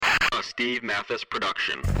a Steve Mathis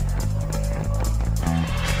production.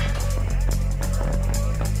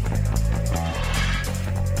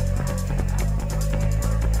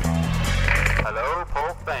 Hello,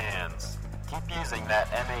 Pulp fans. Keep using that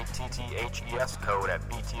MATTHES code at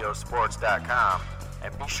BTOsports.com,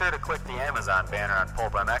 and be sure to click the Amazon banner on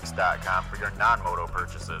PulpMX.com for your non-moto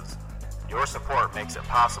purchases. Your support makes it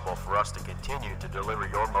possible for us to continue to deliver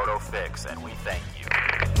your moto fix, and we thank you.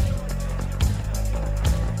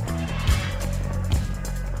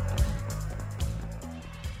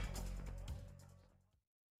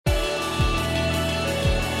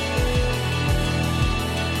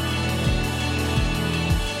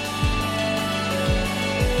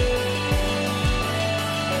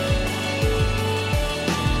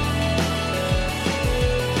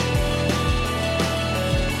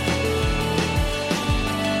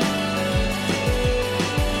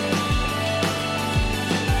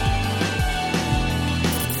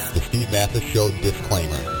 Mathis Show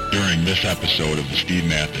disclaimer. During this episode of the Steve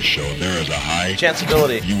Mathis Show, there is a high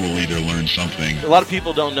chanceability you will either learn something a lot of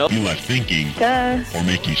people don't know, you left thinking, or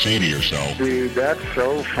make you say to yourself, dude, that's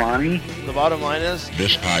so funny. The bottom line is,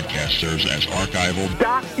 this podcast serves as archival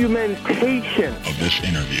documentation of this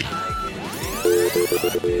interview.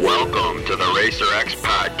 Welcome to the Racer X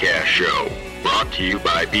Podcast Show, brought to you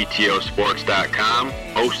by BTOsports.com,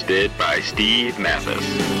 hosted by Steve Mathis.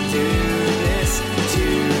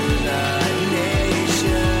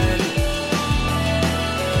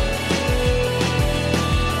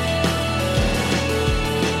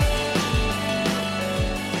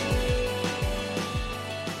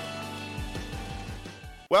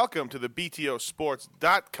 Welcome to the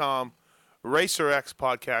BTOsports.com Racer X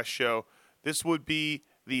Podcast Show. This would be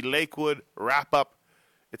the Lakewood wrap-up.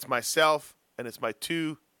 It's myself, and it's my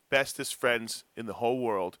two bestest friends in the whole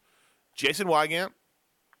world. Jason Wygant.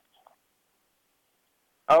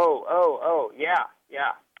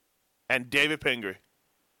 Yeah. And David Pingree.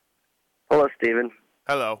 Hello, Steven.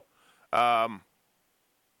 Hello.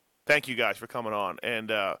 Thank you guys for coming on. And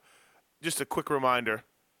just a quick reminder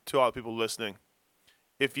to all the people listening,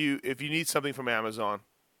 if you need something from Amazon,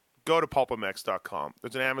 go to pulpmx.com.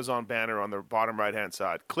 There's an Amazon banner on the bottom right-hand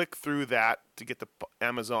side. Click through that to get the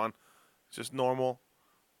Amazon. It's just normal.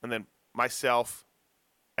 And then myself,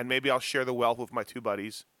 and maybe I'll share the wealth with my two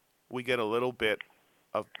buddies. We get a little bit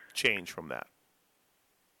of change from that.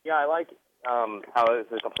 Yeah, I like how it's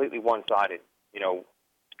completely one-sided. You know,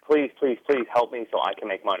 please help me so I can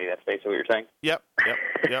make money. That's basically what you're saying? Yep.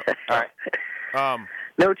 All right.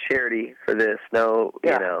 No charity for this. No,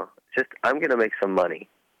 Yeah. You know, just I'm going to make some money.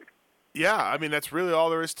 Yeah, I mean, that's really all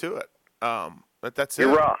there is to it. That's it.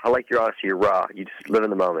 You're raw. I like your honesty. You're raw. You just live in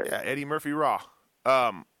the moment. Yeah, Eddie Murphy raw.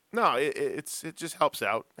 No, it just helps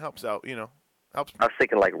out. Helps, you know. Helps. I was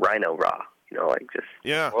thinking like Rhino raw. You know, like just.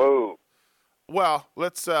 Yeah. Whoa. Well,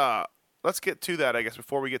 let's get to that, I guess,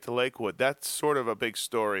 before we get to Lakewood. That's sort of a big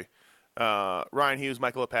story. Ryan Hughes,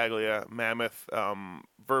 Michael LaPaglia, Mammoth,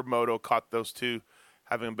 Verb Moto caught those two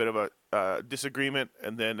having a bit of a disagreement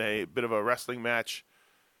and then a bit of a wrestling match.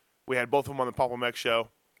 We had both of them on the Pulp MX show.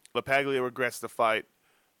 LaPaglia regrets the fight.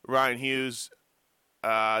 Ryan Hughes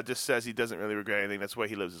just says he doesn't really regret anything. That's the way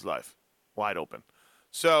he lives his life, wide open.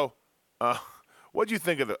 So, what do you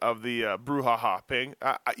think of the brouhaha, Ping?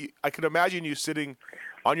 I could imagine you sitting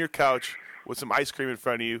on your couch with some ice cream in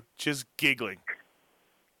front of you, just giggling.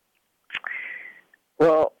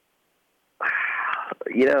 Well,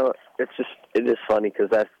 you know, it is funny because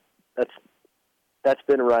that's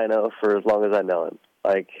been Rhino for as long as I know him.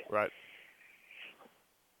 Like, right.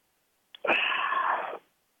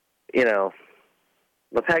 You know,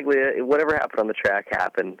 LaPaglia, whatever happened on the track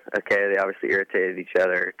happened. Okay, they obviously irritated each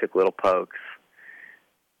other, took little pokes.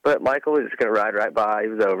 But Michael was just going to ride right by. He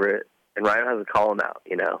was over it. And Rhino has to call him out,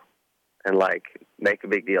 you know, and, like, make a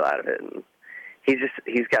big deal out of it. And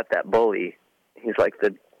he's got that bully. He's like I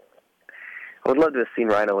would love to have seen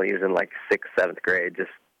Rhino when he was in, like, 6th, 7th grade, just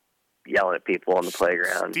yelling at people on the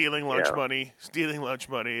playground. Stealing lunch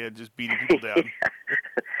money, and just beating people down.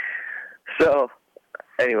 So,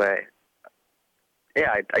 anyway,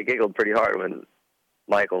 yeah, I giggled pretty hard when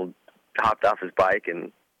Michael hopped off his bike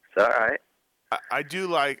and said, all right. I do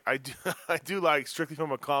like, strictly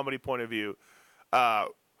from a comedy point of view,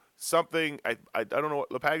 something, I don't know,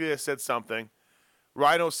 LaPaglia said something.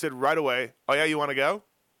 Rhino said right away, oh, yeah, you want to go?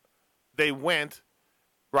 They went.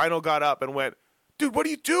 Rhino got up and went, dude, what are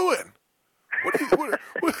you doing? What are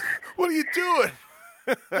you doing?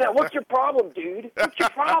 Yeah, what's your problem, dude? What's your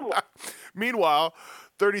problem? Meanwhile,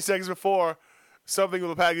 30 seconds before, something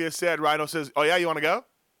LaPaglia said, Rhino says, oh, yeah, you want to go?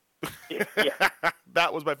 Yeah.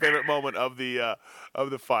 That was my favorite moment of the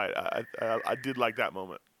fight. I did like that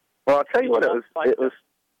moment. Well, I'll tell you what, it was.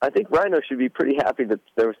 I think Rhino should be pretty happy that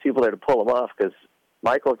there was people there to pull him off, because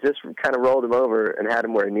Michael just kind of rolled him over and had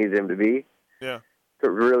him where he needed him to be. Yeah. To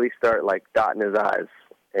really start, like, dotting his I's.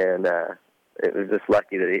 And it was just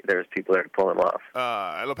lucky that there was people there to pull him off.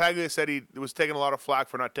 LaPaglia said he was taking a lot of flack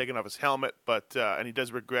for not taking off his helmet, but and he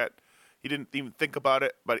does regret he didn't even think about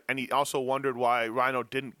it. And he also wondered why Rhino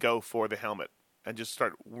didn't go for the helmet and just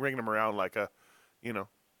start ringing him around like a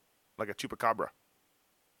chupacabra.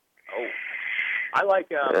 Oh, I like.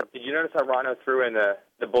 Did you notice how Rhino threw in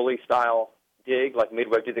the bully style dig, like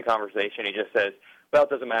midway through the conversation? He just says, "Well, it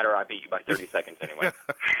doesn't matter. I beat you by 30 seconds anyway."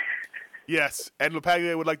 Yes, and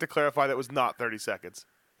LaPaglia would like to clarify that was not 30 seconds.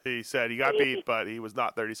 He said he got beat, but he was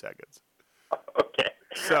not 30 seconds. Okay.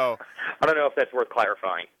 So I don't know if that's worth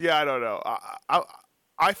clarifying. Yeah, I don't know.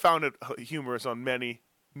 I found it humorous on many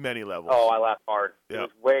levels. Oh, I laughed hard. Yeah. It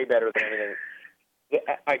was way better than anything.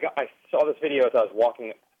 I saw this video as I was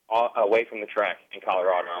walking away from the track in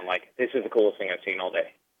Colorado, and I'm like, this is the coolest thing I've seen all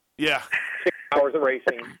day. Yeah. 6 hours of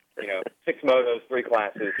racing, 6 motos, 3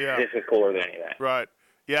 classes. Yeah. This is cooler than any of that. Right.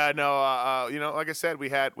 Yeah, no, like I said, we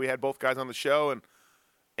had both guys on the show,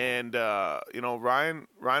 and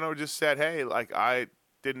Rhino just said, hey, like, I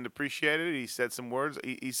didn't appreciate it. He said some words.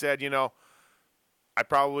 He said, I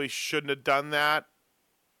probably shouldn't have done that,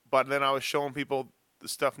 but then I was showing people the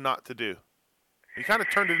stuff not to do. He kind of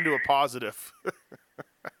turned it into a positive.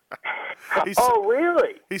 Oh,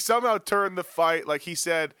 really? He somehow turned the fight, like he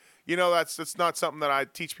said, that's not something that I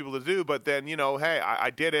teach people to do, but then, hey,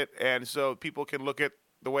 I did it, and so people can look at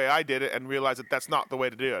the way I did it and realize that that's not the way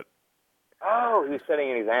to do it. Oh, he's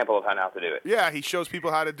setting an example of how not to do it. Yeah, he shows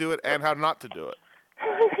people how to do it and how not to do it.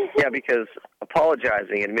 Yeah, because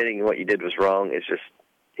apologizing and admitting what you did was wrong is just,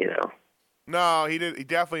 No, he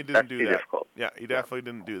definitely didn't do that. That's difficult. Yeah, he definitely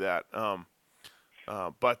didn't do that.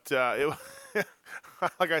 But it,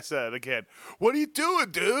 like I said, again, what are you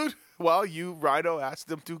doing, dude? Well, Rhino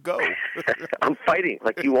asked him to go. I'm fighting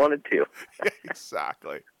like you wanted to.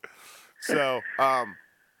 Exactly. So,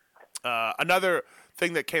 another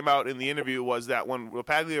thing that came out in the interview was that when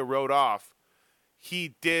LaPaglia rode off,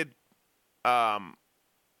 he did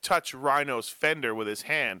touch Rhino's fender with his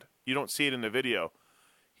hand. You don't see it in the video.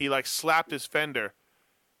 He, slapped his fender.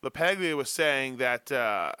 LaPaglia was saying that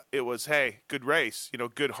it was, hey, good race,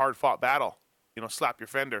 good hard-fought battle, slap your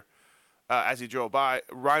fender as he drove by.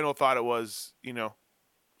 Rhino thought it was,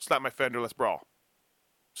 slap my fender, let's brawl.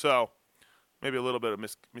 So, maybe a little bit of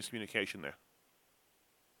miscommunication there.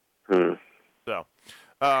 So,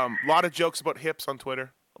 a lot of jokes about hips on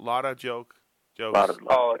Twitter. A lot of jokes.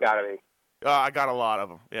 Oh, it gotta be. I got a lot of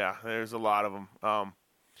them. Yeah, there's a lot of them.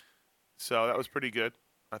 So that was pretty good.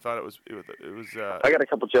 I thought it was. I got a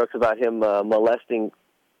couple jokes about him molesting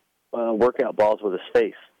workout balls with his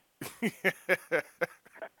face.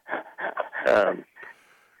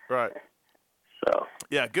 Right. So.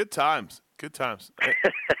 Yeah, good times. Good times.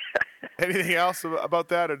 Anything else about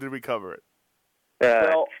that, or did we cover it?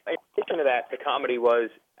 Well, in addition to that, the comedy was,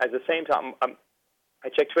 at the same time, I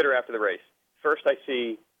checked Twitter after the race. First I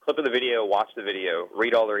see clip of the video, watch the video,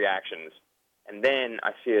 read all the reactions, and then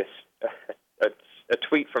I see a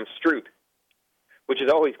tweet from Stroop, which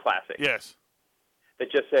is always classic. Yes.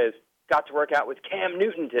 That just says, got to work out with Cam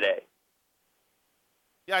Newton today.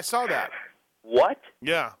 Yeah, I saw that. What?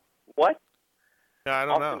 Yeah. What? Yeah, I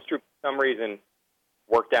don't know. Stroop, for some reason,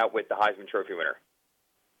 worked out with the Heisman Trophy winner.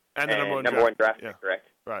 And the number one draft pick, correct?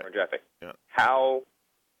 Right. Number one draft pick. Yeah. How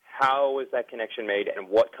was that connection made, and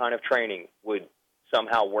what kind of training would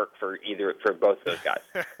somehow work for both of those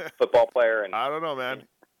guys? Football player and... I don't know, man.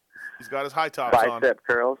 He's got his high tops on. Bicep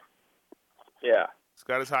curls. Yeah. He's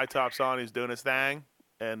got his high tops on. He's doing his thing.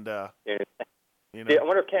 And, Yeah, I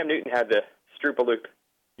wonder if Cam Newton had the Stroop-a-loop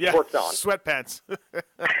shorts on. Sweatpants.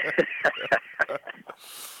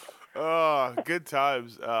 Oh, good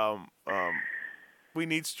times. We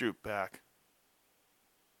need Stroop back.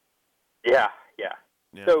 Yeah.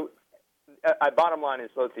 So, bottom line is,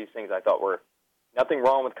 both these things I thought were nothing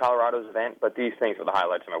wrong with Colorado's event, but these things were the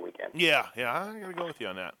highlights of my weekend. Yeah, I'm gonna go with you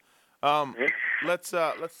on that.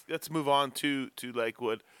 Let's move on to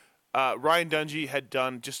Lakewood. Ryan Dungey had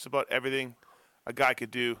done just about everything a guy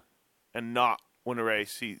could do, and not win a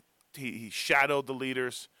race. He shadowed the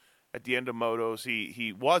leaders at the end of motos.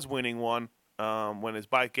 He was winning one when his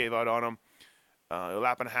bike gave out on him. A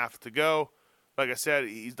lap and a half to go. Like I said,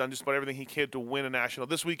 he's done just about everything he can to win a national.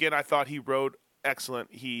 This weekend, I thought he rode excellent.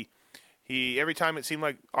 He every time it seemed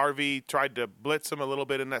like RV tried to blitz him a little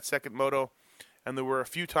bit in that second moto, and there were a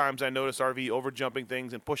few times I noticed RV overjumping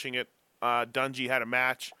things and pushing it. Dungey had a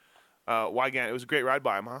match. Wygant, it was a great ride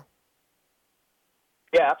by him, huh?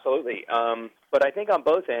 Yeah, absolutely. But I think on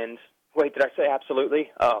both ends, wait, did I say absolutely?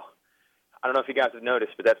 Oh, I don't know if you guys have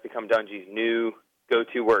noticed, but that's become Dungey's new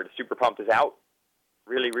go-to word. Super pumped is out.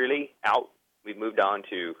 Really, really out. We've moved on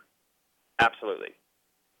to absolutely.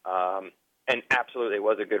 And absolutely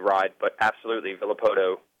was a good ride, but absolutely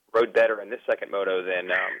Villopoto rode better in this second moto than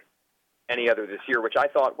any other this year, which I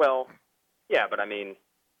thought, well, yeah, but I mean,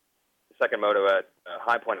 the second moto at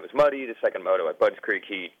High Point, it was muddy. The second moto at Budds Creek,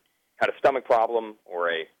 he had a stomach problem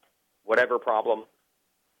or a whatever problem.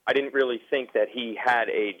 I didn't really think that he had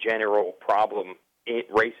a general problem in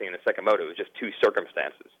racing in the second moto. It was just two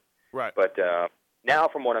circumstances. Right. But now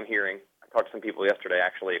from what I'm hearing, I talked to some people yesterday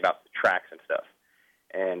actually about the tracks and stuff.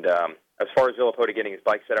 And as far as Villopoto getting his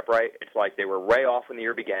bike set up right, it's like they were way off when the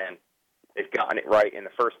year began. They've gotten it right in the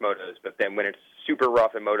first motos, but then when it's super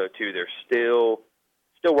rough in Moto 2, they're still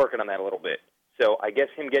working on that a little bit. So I guess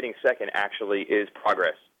him getting second actually is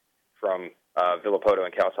progress from Villopoto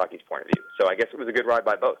and Kawasaki's point of view. So I guess it was a good ride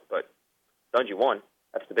by both, but Dungey won.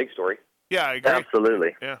 That's the big story. Yeah, I agree.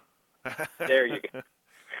 Absolutely. Yeah. There you go.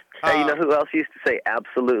 Hey, you know who else used to say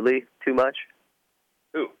absolutely too much?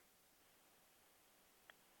 Who?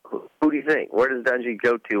 Who do you think? Where does Dungey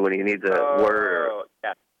go to when he needs a word? Or...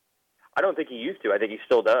 Yeah. I don't think he used to. I think he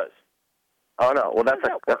still does. Oh, no. Well,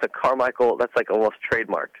 that's a Carmichael. That's like almost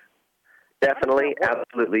trademarked. Definitely,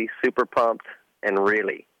 absolutely, super pumped, and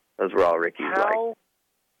really. Those were all Ricky's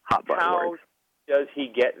hot button words. How does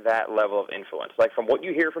he get that level of influence? Like, from what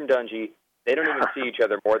you hear from Dungey, they don't even see each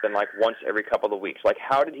other more than, like, once every couple of weeks. Like,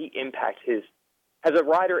 how did he impact his... Has a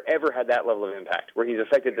rider ever had that level of impact where he's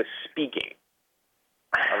affected the speaking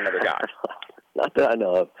of another guy? Not that I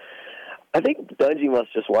know of. I think Dungey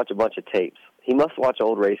must just watch a bunch of tapes. He must watch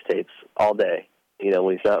old race tapes all day,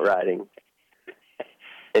 when he's not riding.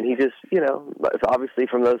 And he just, it's obviously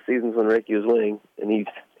from those seasons when Ricky was winning, and he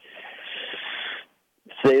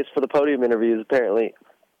stays for the podium interviews, apparently.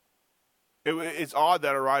 It's odd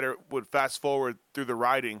that a rider would fast forward through the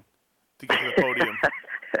riding to get to the podium.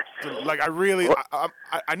 Like,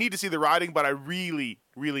 I need to see the riding, but I really,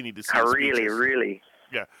 really need to see the speeches. Really.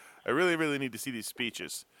 Yeah, I really, really need to see these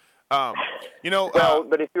speeches. But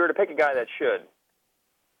if you were to pick a guy that should.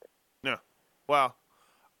 Yeah. Well,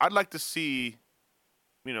 I'd like to see,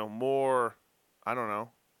 more, I don't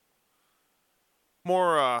know,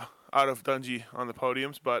 more out of Dungey on the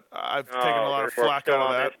podiums, but I've taken a lot of flack out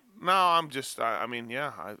of that. No, I'm just, I've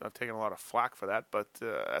taken a lot of flack for that, but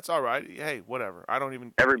that's all right. Hey, whatever. I don't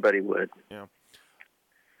even. Everybody would. Yeah.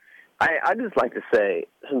 I'd just like to say,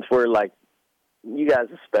 since we're like, you guys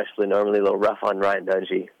especially normally a little rough on Ryan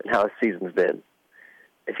Dungey and how his season's been.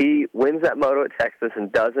 If he wins that moto at Texas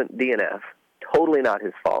and doesn't DNF, totally not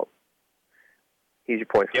his fault. He's your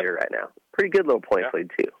points leader right now. Pretty good little points lead,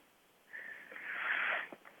 too.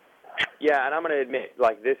 Yeah, and I'm going to admit,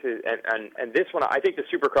 like, this is, and this one, I think the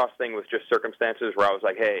Supercross thing was just circumstances where I was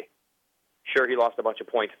like, hey, sure, he lost a bunch of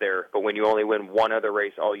points there, but when you only win one other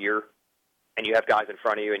race all year and you have guys in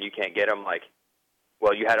front of you and you can't get them, like,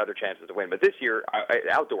 well, you had other chances to win. But this year,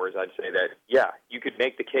 outdoors, I'd say that, yeah, you could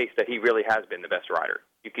make the case that he really has been the best rider.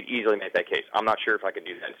 You could easily make that case. I'm not sure if I could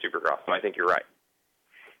do that in Supercross, but I think you're right.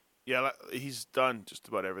 Yeah, he's done just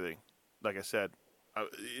about everything. Like I said,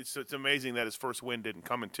 it's amazing that his first win didn't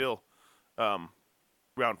come until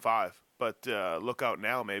round 5. But look out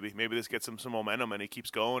now, maybe this gets him some momentum and he keeps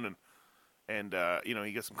going and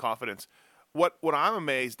he gets some confidence. What I'm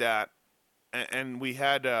amazed at, and we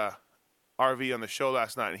had RV on the show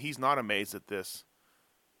last night, and he's not amazed at this.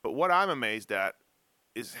 But what I'm amazed at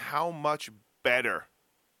is how much better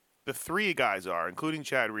the three guys are, including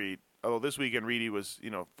Chad Reed. Although this weekend Reedy was,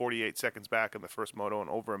 48 seconds back in the first moto and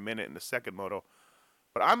over a minute in the second moto.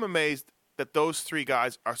 But I'm amazed that those three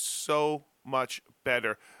guys are so much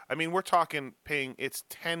better. I mean, we're talking it's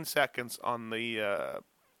 10 seconds on the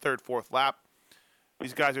third, fourth lap.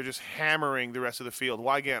 These guys are just hammering the rest of the field.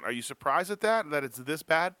 Wygant, are you surprised at that it's this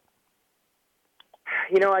bad?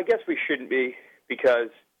 I guess we shouldn't be because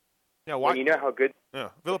when you know how good. Yeah,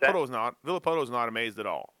 Villopoto's not amazed at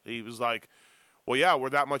all. He was like, well, yeah, we're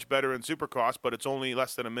that much better in Supercross, but it's only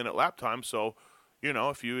less than a minute lap time. So,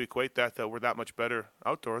 if you equate that we're that much better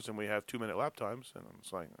outdoors and we have 2-minute lap times, and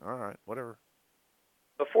it's like, all right, whatever.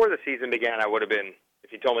 Before the season began, I would have been,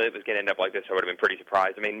 if you told me it was going to end up like this, I would have been pretty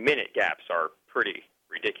surprised. I mean, minute gaps are pretty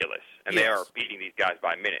ridiculous, and they are beating these guys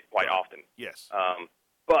by a minute quite often. Yes.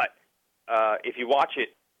 But if you watch it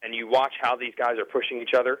and you watch how these guys are pushing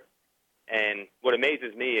each other, and what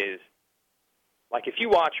amazes me is, like, if you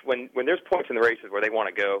watch when there's points in the races where they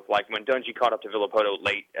want to go, like when Dungey caught up to Villopoto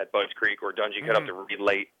late at Budds Creek, or Dungey caught up to Reed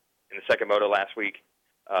late in the second moto last week,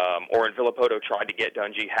 or when Villopoto tried to get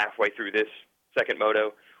Dungey halfway through this second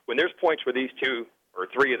moto, when there's points where these two or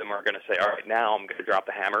three of them are going to say, all right, now I'm going to drop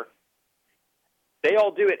the hammer, they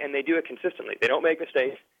all do it, and they do it consistently. They don't make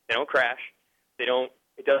mistakes. They don't crash.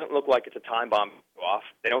 It doesn't look like it's a time bomb go off.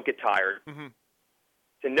 They don't get tired. Mm-hmm.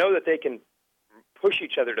 To know that they can push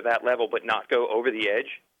each other to that level but not go over the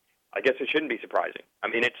edge, I guess it shouldn't be surprising. I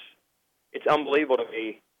mean, it's unbelievable to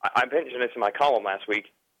me. I mentioned this in my column last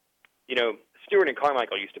week. You know, Stewart and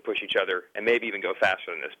Carmichael used to push each other and maybe even go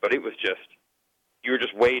faster than this, but it was just, you were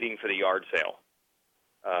just waiting for the yard sale.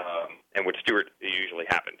 And with Stewart, it usually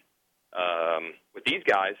happened. With these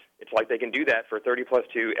guys, it's like they can do that for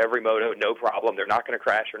 30+2 every moto, no problem. They're not going to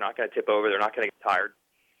crash. They're not going to tip over. They're not going to get tired.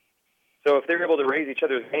 So if they're able to raise each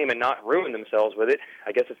other's game and not ruin themselves with it,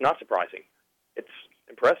 I guess it's not surprising. It's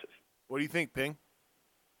impressive. What do you think, Ping?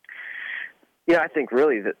 Yeah, I think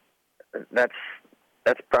really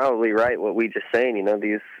that's probably right. What we just saying, you know,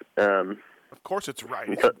 these. Of course, it's right.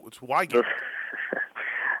 It's Weege.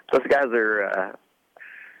 Those guys are,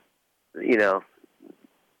 you know,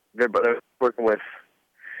 they're working with.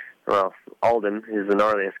 Well, Alden is the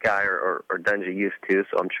gnarliest guy, or Dungey used to,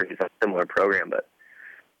 so I'm sure he's a similar program. But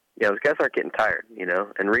yeah, those guys aren't getting tired, you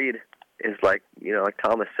know. And Reed is like, you know, like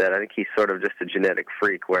Thomas said, I think he's sort of just a genetic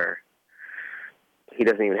freak where he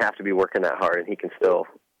doesn't even have to be working that hard, and he can still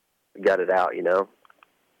gut it out, you know.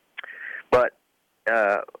 But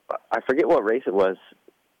I forget what race it was.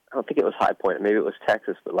 I don't think it was High Point. Maybe it was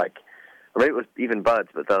Texas, but or maybe it was even Bud's.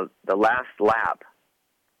 But the last lap,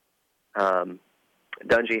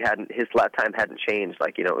 Dungey his lap time hadn't changed.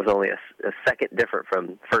 Like, you know, it was only a second different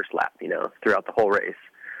from first lap, you know, throughout the whole race,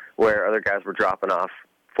 where other guys were dropping off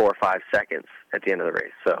 4 or 5 seconds at the end of the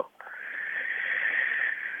race. So.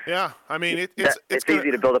 Yeah, I mean, it's easy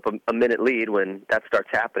to build up a minute lead when that starts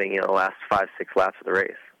happening, you know, the last 5-6 laps of the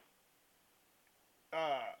race.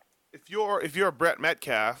 If you're Brett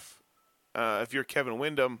Metcalf, if you're Kevin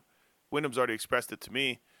Wyndham's already expressed it to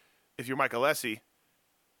me. If you're Michael Alessi,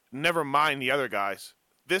 never mind the other guys.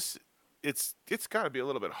 It's got to be a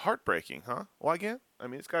little bit heartbreaking, huh? Why again? I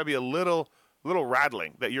mean, it's got to be a little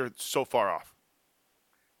rattling that you're so far off.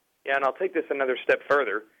 Yeah, and I'll take this another step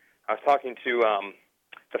further. I was talking to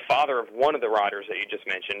the father of one of the riders that you just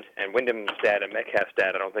mentioned, and Wyndham's dad and Metcalf's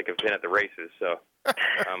dad I don't think have been at the races. So,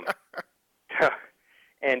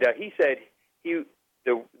 and he said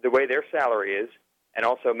the way their salary is, and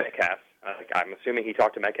also Metcalf, I'm assuming he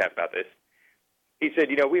talked to Metcalf about this, he said,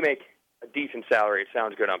 you know, we make a decent salary. It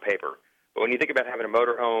sounds good on paper. But when you think about having a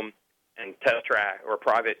motorhome and test track or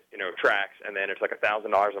private, you know, tracks, and then it's like $1,000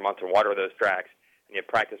 a month to water those tracks, and you have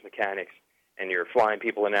practice mechanics, and you're flying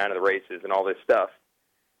people in and out of the races and all this stuff,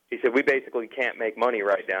 he said, we basically can't make money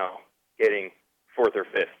right now getting 4th or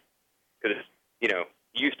 5th. Because, you know,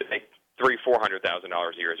 you used to make $300,000-$400,000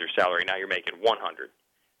 a year as your salary. Now you're making $100,000,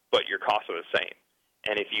 but your costs are the same.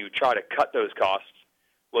 And if you try to cut those costs,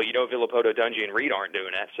 well, you know, Villopoto, Dungey, and Reed aren't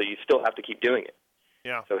doing that, so you still have to keep doing it.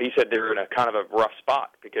 Yeah. So he said they're in a kind of a rough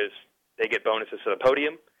spot because they get bonuses to the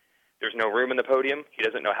podium. There's no room in the podium. He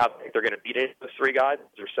doesn't know how they're going to beat it, those 3 guys.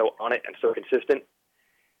 They're so on it and so consistent.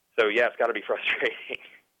 So, yeah, it's got to be frustrating.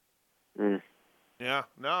 Mm. Yeah.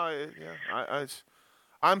 No, yeah.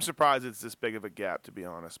 I'm surprised it's this big of a gap, to be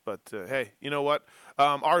honest. But, hey, you know what?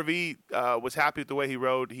 RV was happy with the way he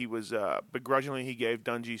rode. He was begrudgingly, he gave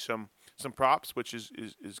Dungey some props, which is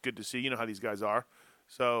good to see. You know how these guys are.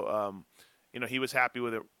 So, you know, he was happy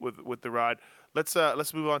with it with the ride. Let's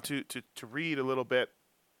move on to Reed a little bit.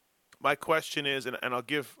 My question is, and I'll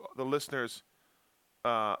give the listeners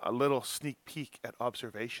a little sneak peek at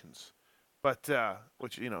observations, but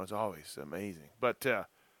which, you know, is always amazing. But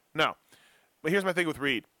no. But here's my thing with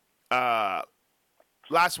Reed.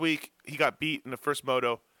 Last week he got beat in the first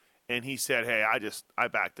moto, and he said, "Hey, I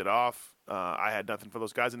backed it off. I had nothing for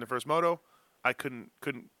those guys in the first moto. I couldn't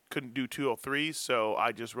do 203s, so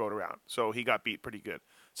I just rode around." So he got beat pretty good.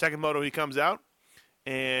 Second moto, he comes out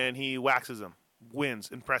and he waxes them,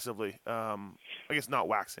 wins impressively. I guess not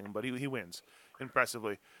waxing, but he wins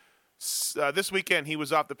impressively. This weekend he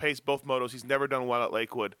was off the pace both motos. He's never done well at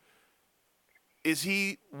Lakewood. Was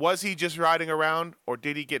he just riding around, or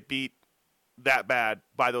did he get beat that bad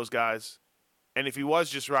by those guys? And if he was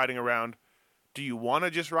just riding around, do you want to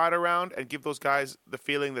just ride around and give those guys the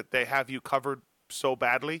feeling that they have you covered so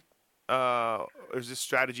badly? Or is this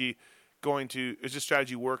strategy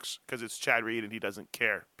works because it's Chad Reed and he doesn't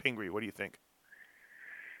care? Pingree, what do you think?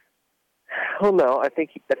 Well, no, I think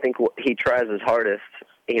he tries his hardest.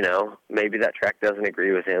 You know, maybe that track doesn't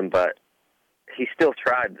agree with him, but he still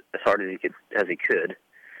tried as hard as he could.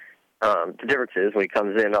 The difference is when he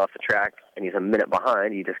comes in off the track and he's a minute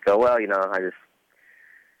behind, you just go, well, you know,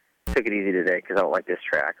 took it easy today because I don't like this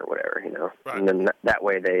track or whatever, Right. And then that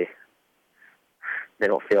way they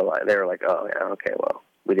don't feel like they're like, oh yeah, okay, well,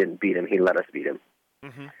 we didn't beat him, he let us beat him.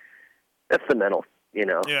 Mm-hmm. That's the mental,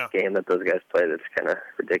 Yeah. game that those guys play. That's kind of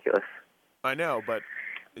ridiculous. I know, but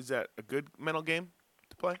is that a good mental game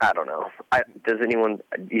to play? I don't know. Does anyone?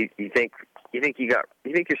 You think you're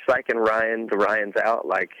psyching Ryan? The Ryan's out,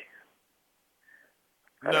 like.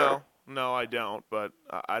 No, I don't. But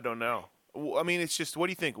I don't know. I mean, it's just, what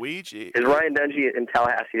do you think, Weege? Is Ryan Dungey in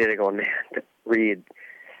Tallahassee today going, man, Reed?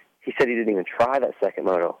 He said he didn't even try that second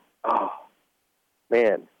moto. Oh,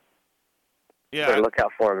 man. Yeah. Better look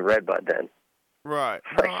out for him in Redbud then. Right.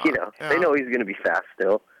 Like, they know he's going to be fast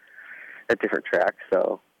still at different tracks,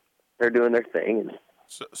 so they're doing their thing. And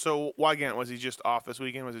So Wygant, was he just off this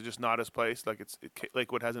weekend? Was it just not his place? Like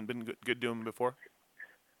Lakewood hasn't been good to him before?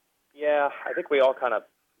 Yeah, I think we all kind of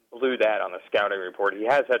blew that on the scouting report. He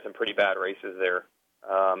has had some pretty bad races there.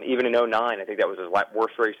 Even in 09, I think that was his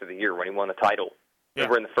worst race of the year when he won the title. Yeah.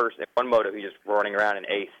 Remember in one moto, he just running around in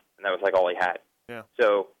eighth, and that was like all he had. Yeah.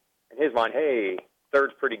 So in his mind, hey,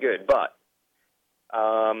 third's pretty good. But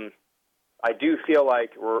I do feel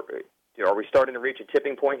like are we starting to reach a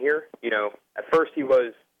tipping point here? At first he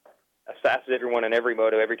was as fast as everyone in every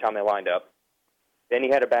moto every time they lined up. Then he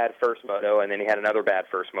had a bad first moto, and then he had another bad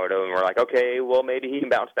first moto, and we're like, okay, well, maybe he can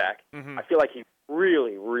bounce back. Mm-hmm. I feel like he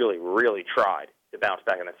really, really, really tried to bounce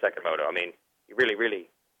back in that second moto. I mean,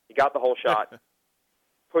 he got the whole shot,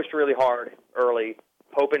 pushed really hard early,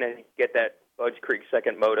 hoping to get that Budge Creek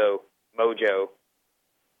second moto mojo,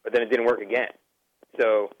 but then it didn't work again.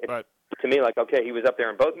 So it's, to me, like, okay, he was up there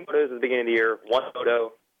in both motos at the beginning of the year, one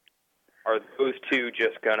moto. Are those two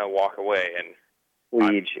just going to walk away? And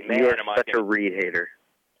Weege, you are such a Reed hater.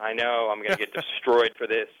 I know. I'm going to get destroyed for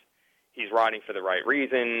this. He's riding for the right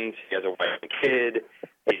reasons. He has a wife and kid.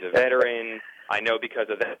 He's a veteran. I know because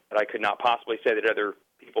of that I could not possibly say that other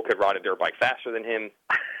people could ride a dirt bike faster than him.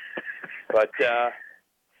 But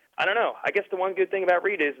I don't know. I guess the one good thing about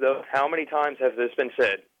Reed is, though, how many times has this been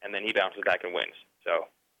said, and then he bounces back and wins? So,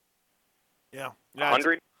 yeah.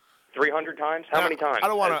 100, 300 times? How many times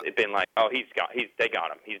has it been like, oh, they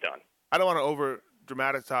got him. He's done. I don't want to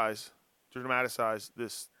dramatize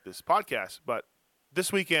this podcast, but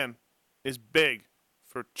this weekend is big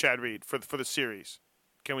for Chad Reed for the series.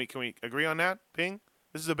 Can we agree on that, Ping?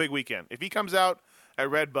 This is a big weekend. If he comes out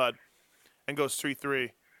at Redbud and goes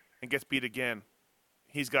 3-3 and gets beat again,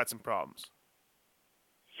 he's got some problems.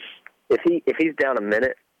 If he's down a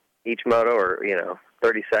minute each moto, or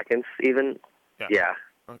 30 seconds even, yeah.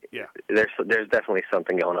 There's definitely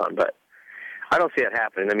something going on, but I don't see it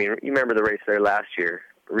happening. I mean, you remember the race there last year.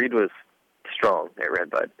 Reed was strong at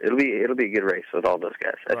Redbud. It'll be a good race with all those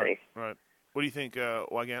guys, I think. Right. What do you think,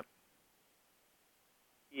 Wygant?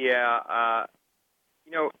 Yeah,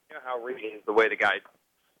 you know how Reed is, the way the guy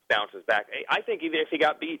bounces back. I think even if he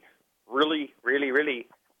got beat really, really, really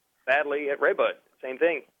badly at Redbud, same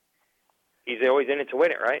thing. He's always in it to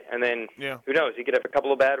win it, right? And then who knows? He could have a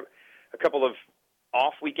couple of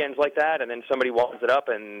off weekends like that, and then somebody walls it up,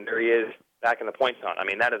 and there he is back in the points hunt. I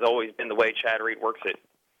mean, that has always been the way Chad Reed works it.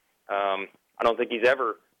 I don't think I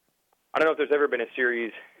don't know if there's ever been a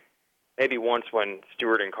series, maybe once when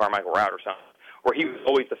Stewart and Carmichael were out or something, where he was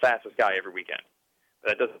always the fastest guy every weekend. But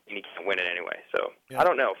that doesn't mean he can't win it anyway. So I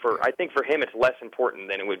don't know. I think for him it's less important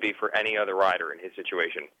than it would be for any other rider in his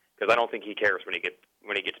situation, because I don't think he cares when he gets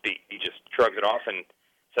beat. He just shrugs it off and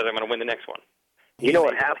says, "I'm going to win the next one." You know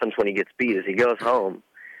what happens when he gets beat is he goes home,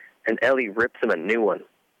 and Ellie rips him a new one.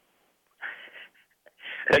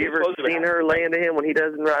 Have you ever seen her lay into him when he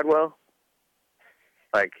doesn't ride well?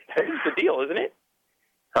 Like, that is the deal, isn't it?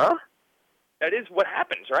 Huh? That is what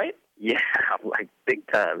happens, right? Yeah, like big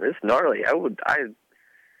time. It's gnarly.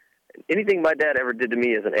 Anything my dad ever did to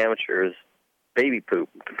me as an amateur is baby poop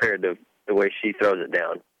compared to the way she throws it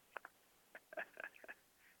down.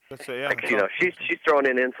 She's throwing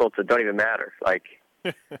in insults that don't even matter. Like,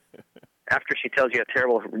 after she tells you how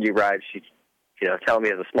terrible you ride, she's, telling me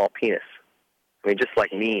he has a small penis. I mean, just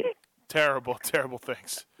like mean. Terrible, terrible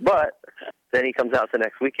things. But then he comes out the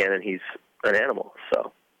next weekend and he's an animal.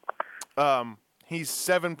 So, he's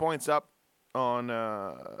 7 points up on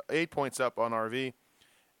 8 points up on RV,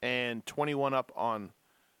 and 21 up on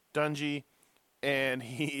Dungey, and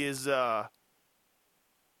he is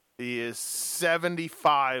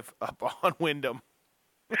 75 up on Wyndham.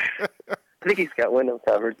 I think he's got Wyndham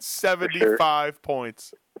covered. 75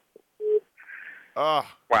 points. Wow.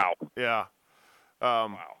 Yeah.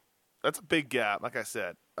 Wow. That's a big gap, like I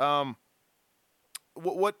said.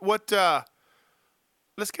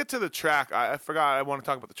 Let's get to the track. I forgot I want to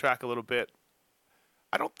talk about the track a little bit.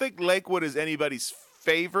 I don't think Lakewood is anybody's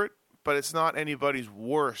favorite, but it's not anybody's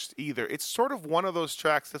worst either. It's sort of one of those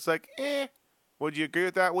tracks that's like, eh. Would you agree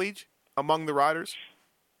with that, Weege? Among the riders?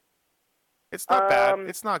 It's not bad.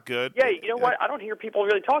 It's not good. Yeah, you know what? I don't hear people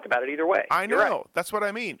really talk about it either way. I know. Right. That's what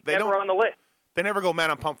I mean. They never on the list. They never go, man,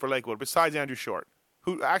 I'm pumped for Lakewood, besides Andrew Short,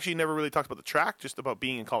 who actually never really talks about the track, just about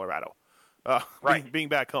being in Colorado, being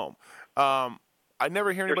back home. I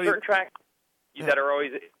never hear anybody. There's certain tracks that are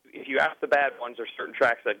always, if you ask the bad ones, there's certain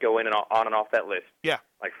tracks that go in and on and off that list. Yeah.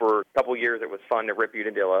 Like for a couple years, it was fun to rip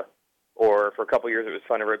Unadilla, or for a couple years, it was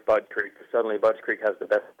fun to rip Bud Creek. Suddenly, Bud Creek has the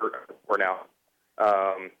best for now.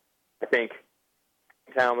 I think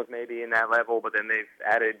Town was maybe in that level, but then they've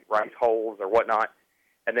added Rice Holes or whatnot.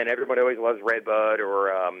 And then everybody always loves Redbud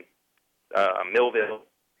or Millville.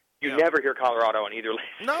 You never hear Colorado on either list.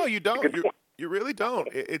 No, you don't. You really don't.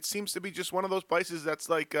 It seems to be just one of those places that's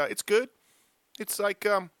like, it's good. It's like,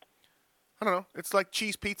 I don't know, it's like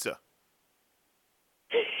cheese pizza.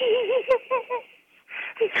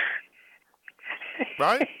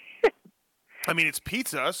 Right? I mean, it's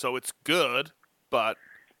pizza, so it's good, but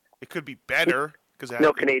it could be better.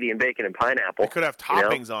 No Canadian bacon and pineapple. It could have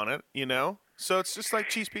toppings on it, So it's just like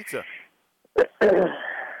cheese pizza.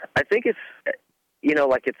 I think it's,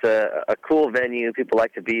 like it's a cool venue. People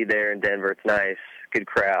like to be there in Denver. It's nice, good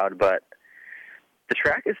crowd, but the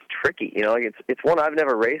track is tricky. It's one I've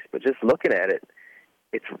never raced, but just looking at it,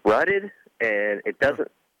 it's rutted and it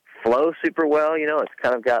doesn't flow super well. It's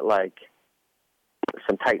kind of got like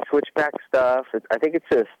some tight switchback stuff. I think it's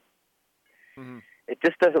just, it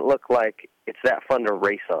just doesn't look like it's that fun to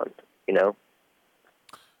race on. Yeah.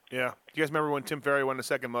 Do you guys remember when Tim Ferry won the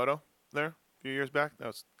second moto there a few years back? That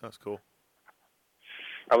was cool.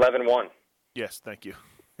 11-1. Yes, thank you.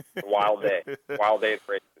 Wild day. Wild day of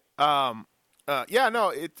races.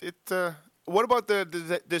 What about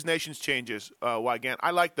the designations changes, Wygant?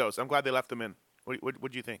 I like those. I'm glad they left them in.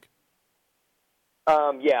 What do you think?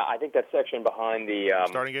 I think that section behind the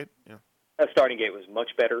starting gate. Yeah, that starting gate was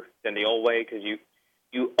much better than the old way because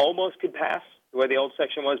you almost could pass the way the old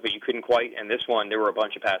section was, but you couldn't quite. And this one, there were a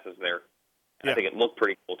bunch of passes there. I think it looked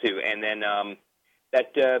pretty cool too. And then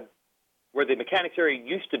that where the mechanics area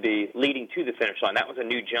used to be, leading to the finish line, that was a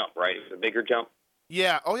new jump, right? It was a bigger jump.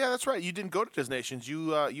 Yeah. Oh, yeah. That's right. You didn't go to Designations.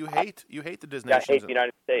 You hate the Designations. Yeah, I hate the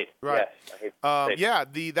United States. Right. Yes, I hate the States. Yeah.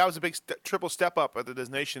 That was a big triple step up at the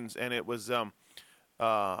Designations, and it was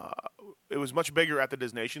much bigger at the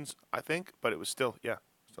Designations, I think, but it was still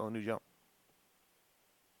a new jump.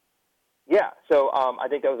 Yeah. So I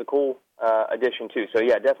think that was a cool addition too. So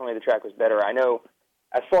yeah, definitely the track was better. I know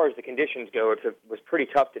as far as the conditions go, it was pretty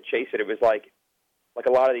tough to chase it. It was like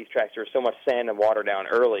a lot of these tracks, there was so much sand and water down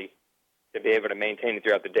early to be able to maintain it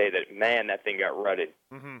throughout the day that, man, that thing got rutted.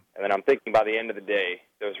 Mm-hmm. And then I'm thinking by the end of the day,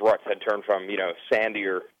 those ruts had turned from,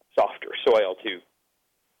 sandier, softer soil to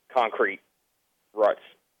concrete ruts.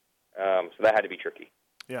 So that had to be tricky.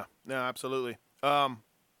 Yeah, no, absolutely.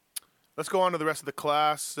 Let's go on to the rest of the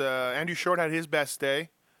class. Andrew Short had his best day,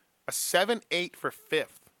 a 7.8 for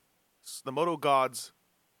fifth. The Moto gods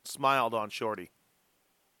smiled on Shorty.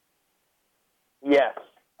 Yes,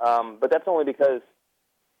 but that's only because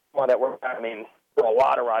there were a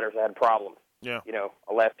lot of riders that had problems. Yeah.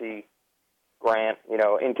 A lefty, Grant,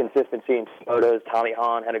 inconsistency in motos. Tommy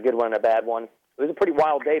Hahn had a good one and a bad one. It was a pretty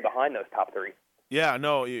wild day behind those top three. Yeah,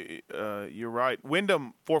 no, you're right.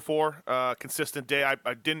 Wyndham, 4-4, consistent day.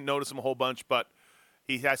 I didn't notice him a whole bunch, but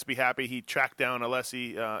he has to be happy. He tracked down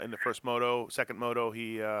Alessi in the first moto. Second moto,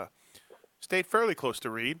 he stayed fairly close to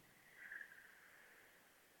Reed.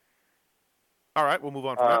 All right, we'll move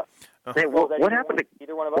on from that. Hey, what happened to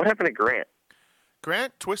either one of us? What happened to Grant?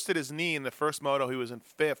 Grant twisted his knee in the first moto. He was in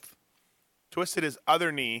fifth. Twisted his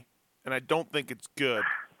other knee, and I don't think it's good.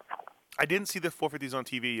 I didn't see the 450s on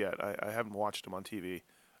TV yet. I haven't watched them on TV.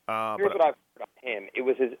 Here's what I've heard on him. It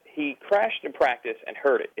was he crashed in practice and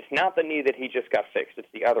hurt it. It's not the knee that he just got fixed. It's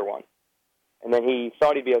the other one. And then he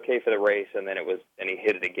thought he'd be okay for the race, and then he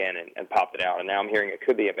hit it again and popped it out. And now I'm hearing it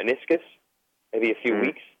could be a meniscus, maybe a few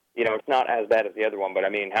weeks. It's not as bad as the other one, but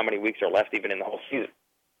how many weeks are left even in the whole season?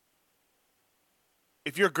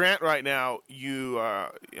 If you're Grant right now,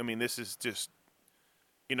 this is just,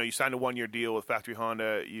 you signed a 1-year deal with Factory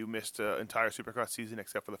Honda. You missed an entire Supercross season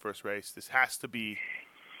except for the first race. This has to be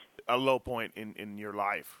a low point in your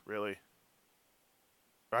life, really.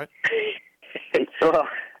 Right? Well,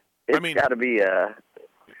 it's got to be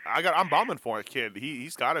I'm bombing for a kid.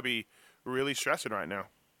 He's got to be really stressing right now.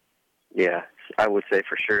 Yeah, I would say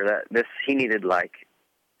for sure that he needed,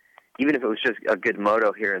 even if it was just a good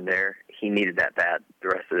moto here and there, he needed that bad the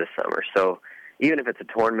rest of this summer. So even if it's a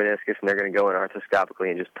torn meniscus and they're going to go in arthroscopically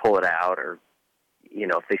and just pull it out, or,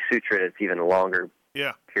 if they suture it, it's even a longer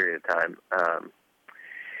Yeah. period of time.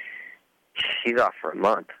 He's off for a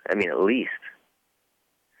month. I mean, at least.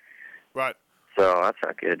 Right. So that's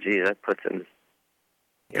not good. Geez, that puts him,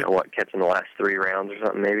 catching the last 3 rounds or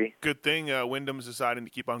something maybe. Good thing Wyndham's deciding to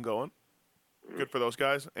keep on going. Good for those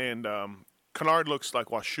guys. And Kennard looks like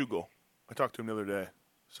Washougal. I talked to him the other day.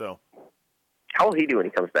 So. How will he do when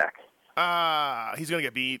he comes back? He's going to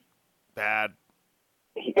get beat bad.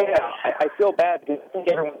 Yeah, I feel bad because I think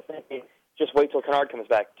everyone's thinking, just wait till Kennard comes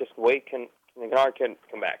back. Just wait, Kennard can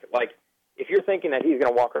come back. Like, if you're thinking that he's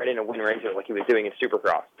going to walk right in and win races like he was doing in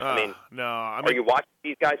Supercross, are you watching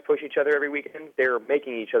these guys push each other every weekend? They're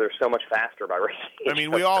making each other so much faster by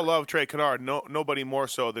racing. We all love Trey Kennard. Nobody more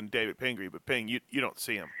so than David Pingree. But Ping, you don't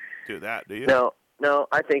see him do that, do you? No.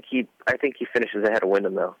 I think he finishes ahead of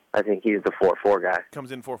Wyndham though. I think he's the 4-4 guy.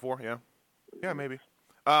 Comes in 4-4, yeah, maybe.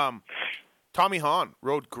 Tommy Hahn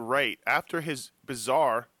rode great after his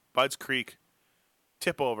bizarre Budds Creek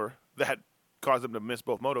tip over that caused him to miss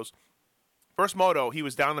both motos. First moto, he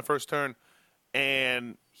was down the first turn,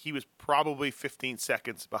 and he was probably 15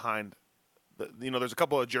 seconds behind. There's a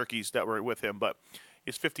couple of jerkies that were with him, but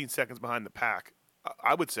he's 15 seconds behind the pack.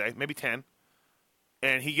 I would say maybe 10.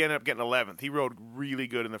 And he ended up getting 11th. He rode really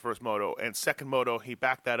good in the first moto, and second moto he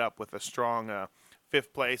backed that up with a strong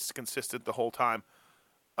 5th place, consistent the whole time.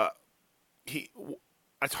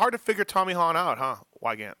 It's hard to figure Tommy Hahn out, huh,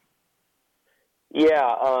 Wygant? Yeah.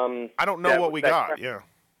 I don't know what we got. Yeah.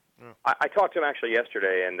 I talked to him actually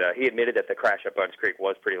yesterday, and he admitted that the crash at Budds Creek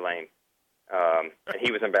was pretty lame. And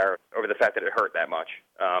he was embarrassed over the fact that it hurt that much.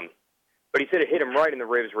 But he said it hit him right in the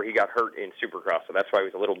ribs where he got hurt in Supercross, so that's why he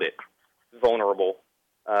was a little bit vulnerable.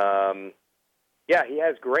 Yeah, he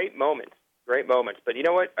has great moments. But you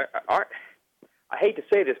know what? I hate to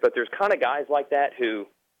say this, but there's kind of guys like that who,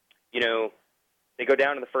 they go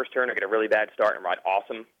down in the first turn or get a really bad start and ride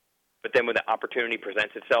awesome. But then when the opportunity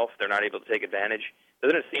presents itself, they're not able to take advantage.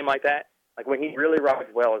 Doesn't it seem like that? Like when he really rides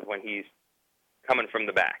well is when he's coming from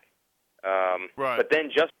the back. Right. But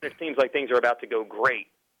then just when it seems like things are about to go great,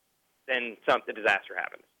 then the disaster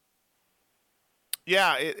happens.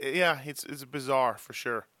 Yeah, it's bizarre for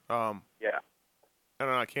sure. Yeah. I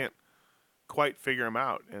don't know. I can't quite figure him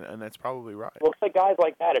out, and that's probably right. Well, it's like guys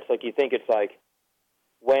like that. It's like you think it's like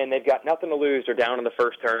when they've got nothing to lose, they're down in the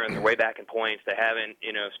first turn, they're way back in points, they haven't,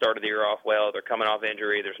 started the year off well, they're coming off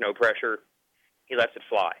injury, there's no pressure, he lets it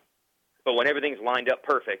fly. But when everything's lined up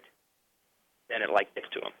perfect, then it gets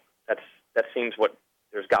to him. That seems what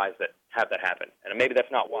there's guys that have that happen, and maybe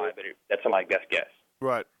that's not why, but that's my best guess.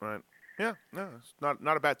 Right. Yeah, no, it's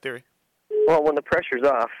not a bad theory. Well, when the pressure's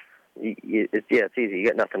off, it's easy. You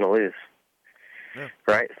got nothing to lose. Yeah.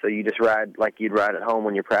 Right? So you just ride like you'd ride at home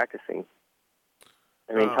when you're practicing.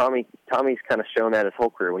 I mean, Tommy's kind of shown that his whole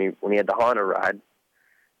career. When he had the Honda ride,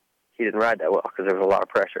 he didn't ride that well because there was a lot of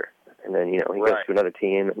pressure. And then, he goes to another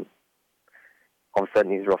team, and all of a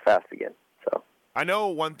sudden he's real fast again. So I know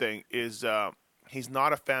one thing is he's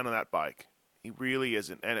not a fan of that bike. He really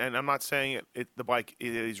isn't. And I'm not saying the bike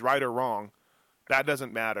is right or wrong. That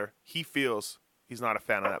doesn't matter. He feels he's not a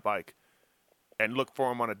fan of that bike. And look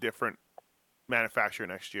for him on a different manufacturer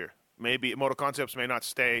next year. Maybe Moto Concepts may not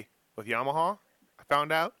stay with Yamaha. I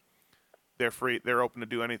found out they're free. They're open to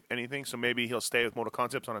do anything. So maybe he'll stay with Moto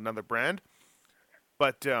Concepts on another brand.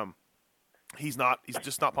 But he's not. He's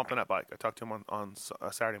just not pumping that bike. I talked to him on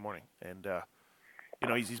Saturday morning, and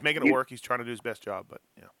he's making it work. He's trying to do his best job, but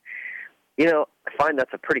I find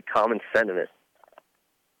that's a pretty common sentiment.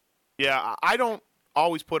 Yeah, I don't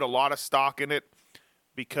always put a lot of stock in it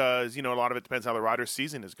because a lot of it depends how the rider's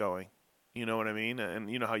season is going. You know what I mean? And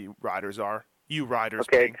you know how you riders are. You riders.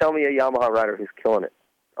 Okay, Ping. tell me a Yamaha rider who's killing it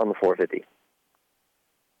on the 450.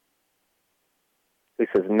 Who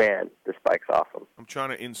says, man, this bike's awesome. I'm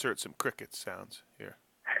trying to insert some cricket sounds here.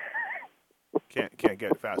 Can't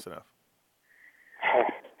get it fast enough.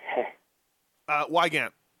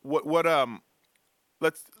 Wygant,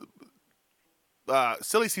 let's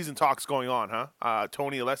silly season talks going on, huh?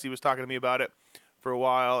 Tony Alessi was talking to me about it for a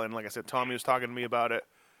while, and like I said, Tommy was talking to me about it.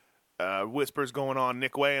 Whispers going on.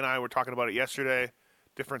 Nick Way and I were talking about it yesterday.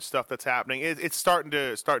 Different stuff that's happening. It's starting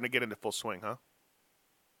to get into full swing, huh?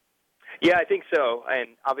 Yeah, I think so. And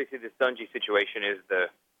obviously, this Dungey situation is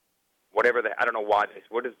I don't know why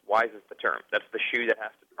why is this the term? That's the shoe that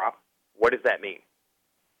has to drop. What does that mean?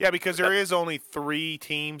 Yeah, because there is only 3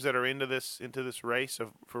 teams that are into this race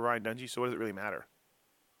for Ryan Dungey. So what does it really matter?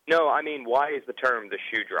 No, I mean, why is the term the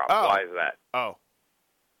shoe drop? Oh. Why is that? Oh.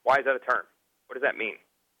 Why is that a term? What does that mean?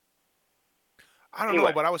 I don't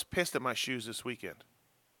know, but I was pissed at my shoes this weekend.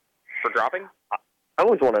 For dropping? I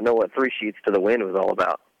always want to know what 3 sheets to the wind was all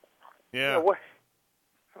about. Yeah. What?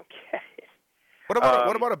 Okay.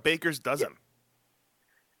 What about a baker's dozen?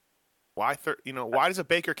 Why why does a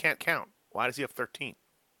baker can't count? Why does he have 13?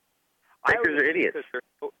 Bakers are idiots.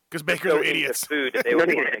 Because bakers are idiots. You don't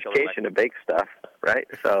need an education to bake stuff, right?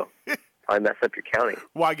 So I mess up your counting.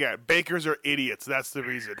 Why, God? Bakers are idiots. That's the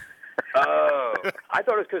reason. Oh, I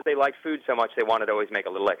thought it was because they like food so much they wanted to always make a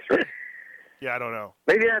little extra. Yeah, I don't know.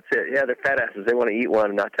 Maybe that's it. Yeah, they're fat asses. They want to eat one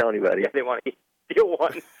and not tell anybody. Yeah, they want to steal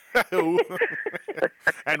one.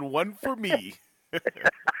 And one for me. As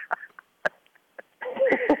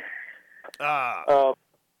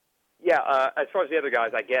far as the other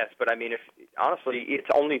guys, I guess. But, I mean, honestly, it's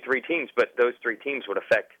only 3 teams, but those 3 teams would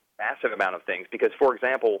affect massive amount of things. Because, for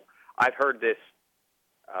example, I've heard this.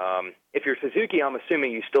 If you're Suzuki, I'm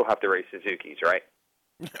assuming you still have to race Suzukis, right?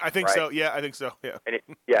 I think so. Yeah, I think so. Yeah. And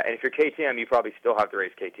if you're KTM, you probably still have to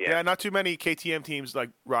race KTM. Yeah, not too many KTM teams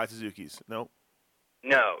ride Suzukis. No.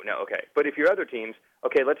 No, okay. But if your other teams,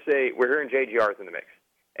 okay, let's say we're hearing JGR's in the mix,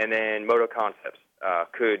 and then Moto Concepts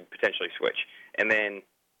could potentially switch, and then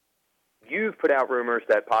you've put out rumors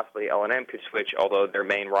that possibly L&M could switch, although their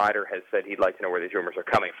main rider has said he'd like to know where these rumors are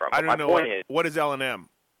coming from. I don't know what is L&M.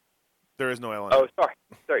 There is no L&M. Oh, sorry,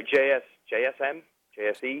 JSM,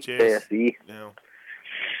 JSE, JSE. No.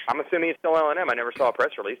 I'm assuming it's still L&M. I never saw a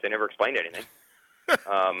press release. They never explained anything.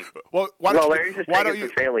 Why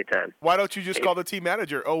don't you just call the team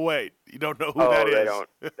manager? Oh wait, you don't know who that is.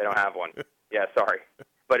 They don't have one. Yeah, sorry,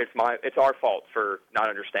 but it's our fault for not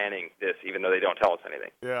understanding this, even though they don't tell us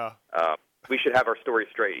anything. Yeah. We should have our story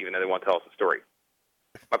straight, even though they won't tell us the story.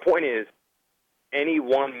 My point is, any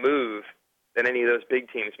one move that any of those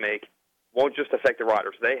big teams make won't just affect the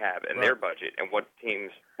riders they have and their budget and what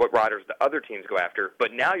riders the other teams go after,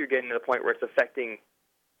 but now you're getting to the point where it's affecting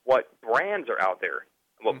what brands are out there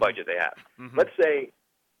and what budget they have. Mm-hmm. Let's say,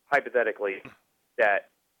 hypothetically, that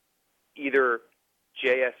either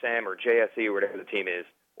JSM or JSE or whatever the team is,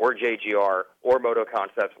 or JGR or Moto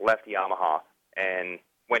Concepts left Yamaha and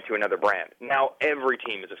went to another brand. Now every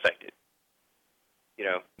team is affected.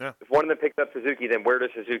 If one of them picks up Suzuki, then where does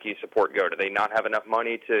Suzuki's support go? Do they not have enough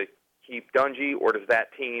money to keep Dungey, or does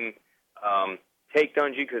that team take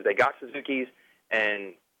Dungey because they got Suzuki's,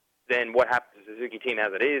 and then what happens to the Suzuki team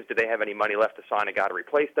as it is? Do they have any money left to sign a guy to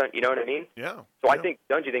replace Dungey? You know what I mean? Yeah. So I think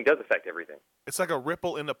Dungey thing does affect everything. It's like a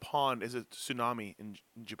ripple in the pond is a tsunami in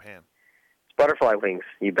Japan. It's butterfly wings,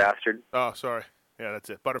 you bastard. Oh, sorry. Yeah, that's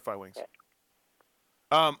it. Butterfly wings.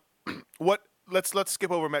 Let's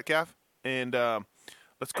skip over Metcalf and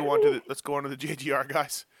let's go on to the JGR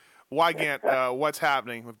guys. Wygant, what's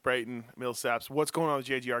happening with Brayton, Millsaps? What's going on with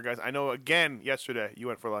JGR guys? I know again yesterday you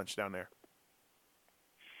went for lunch down there.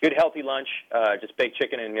 Good healthy lunch, just baked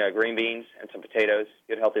chicken and green beans and some potatoes.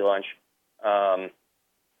 Good healthy lunch. I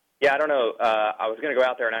don't know. I was going to go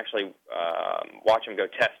out there and actually watch them go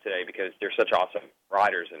test today because they're such awesome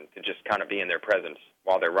riders, and to just kind of be in their presence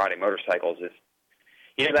while they're riding motorcycles is,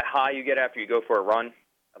 that high you get after you go for a run.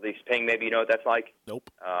 At least, Ping, maybe you know what that's like. Nope.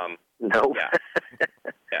 Nope. Yeah.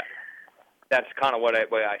 Yeah. That's kind of what I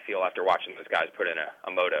feel after watching those guys put in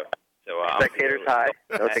a moto. So spectator's high. Is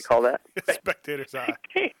that what they call that? Spectator's high.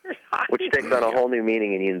 Which takes on a whole new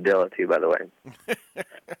meaning in Unadilla, too, by the way.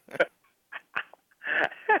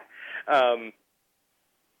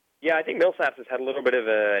 I think Millsaps has had a little bit of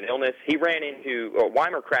an illness. He ran into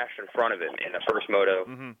Weimer crashed in front of him in the first moto,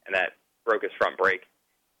 and that broke his front brake.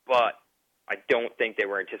 But I don't think they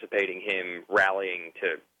were anticipating him rallying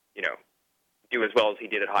to, do as well as he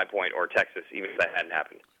did at High Point or Texas, even if that hadn't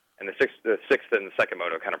happened. And the sixth and the second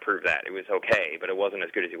moto kind of proved that. It was okay, but it wasn't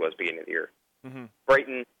as good as he was beginning of the year. Mm-hmm.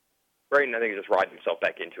 Brayton, I think, just riding himself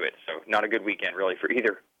back into it. So not a good weekend, really, for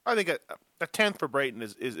either. I think a 10th for Brayton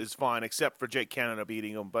is fine, except for Jake Canada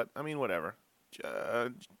beating him. But, I mean, whatever.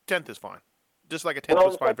 10th is fine. Just like a 10th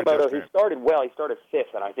was fine for Josh Grant. He started well. He started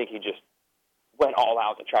 5th, and I think he just went all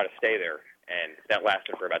out to try to stay there. And that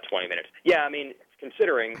lasted for about 20 minutes. Yeah, I mean,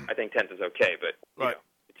 considering, I think 10th is okay, but the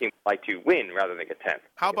team would like to win rather than get 10th.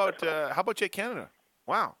 How about Jake Canada?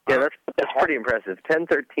 Wow. Yeah, that's pretty impressive.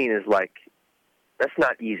 10-13 is that's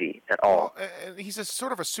not easy at all. Well, he's a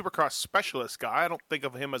sort of a supercross specialist guy. I don't think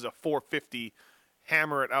of him as a 450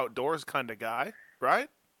 hammer it outdoors kind of guy, right?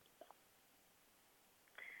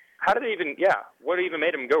 How did they even, what even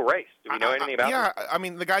made him go race? Do we know anything about him? Yeah, I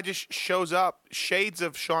mean, the guy just shows up, shades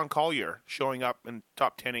of Sean Collier showing up and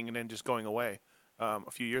top 10ing and then just going away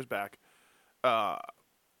a few years back.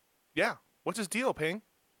 What's his deal, Ping?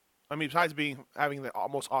 I mean, besides having the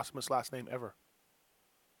most awesomest last name ever.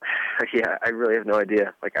 Yeah, I really have no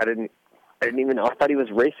idea. I didn't even know. I thought he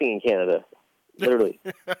was racing in Canada, literally.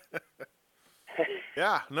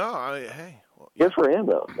 Yeah, no, hey. Well, Good for him,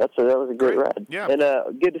 though. That was a great ride. Yeah. And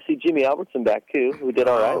good to see Jimmy Albertson back, too, who did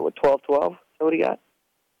all right. What, 12-12? Is that what he got?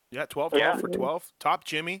 Yeah, 12 for 12. Top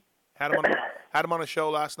Jimmy. Had him on a show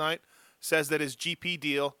last night. Says that his GP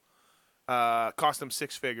deal cost him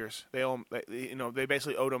 6 figures. They owe him, they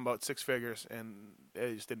basically owed him about 6 figures, and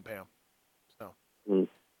they just didn't pay him. So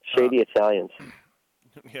shady Italians.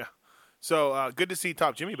 Yeah. So good to see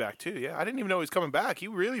Top Jimmy back too. Yeah, I didn't even know he was coming back. He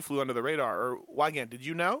really flew under the radar. Or Weege, did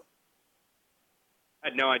you know? I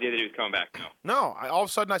had no idea that he was coming back. No. All of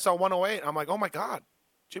a sudden I saw 108. I'm like, oh my God,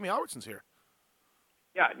 Jimmy Albertson's here.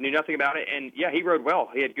 Yeah, knew nothing about it, and yeah, he rode well.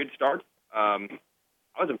 He had good starts. I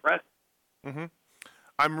was impressed. Mm-hmm.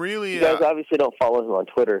 I'm really. You guys obviously don't follow him on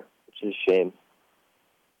Twitter, which is a shame.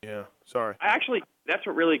 Yeah, sorry. That's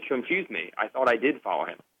what really confused me. I thought I did follow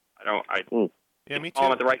him. Yeah, me too. Follow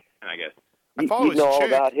him at the right time, I guess. You know all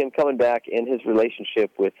about him coming back and his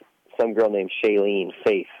relationship with some girl named Shailene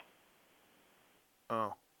Faith.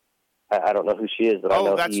 Oh. I don't know who she is, but I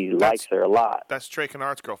know he likes her a lot. That's Trey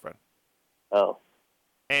Kennard's girlfriend. Oh.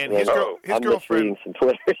 And his I'm girlfriend. Some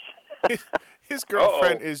Twitters. His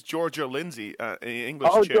girlfriend is Georgia Lindsay, an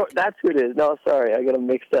English chick. That's who it is. No, sorry, I got them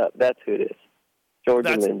mixed up. That's who it is.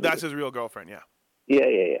 Georgia Lindsay. That's his real girlfriend. Yeah.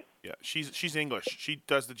 Yeah. She's English. She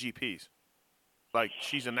does the GPs. Like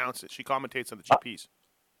she's announced it. She commentates on the GPs.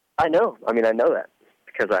 I know. I know that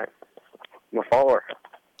because I'm a follower.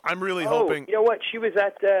 I'm really hoping. You know what? She was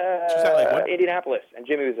at Indianapolis, and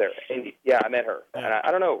Jimmy was there. Yeah, I met her. Yeah. And I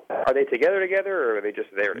don't know. Are they together, or are they just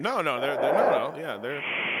there? No. They're yeah,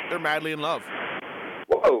 they're madly in love.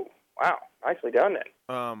 Whoa! Wow, nicely done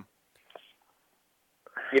then.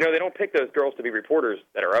 They don't pick those girls to be reporters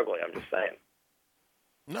that are ugly. I'm just saying.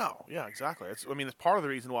 No, yeah, exactly. It's part of the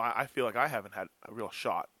reason why I feel like I haven't had a real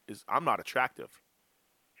shot is I'm not attractive.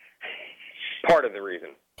 Part of the reason.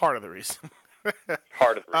 Part of the reason.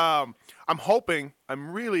 I'm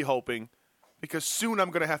really hoping, because soon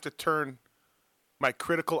I'm going to have to turn my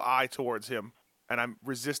critical eye towards him, and I'm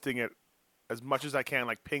resisting it as much as I can,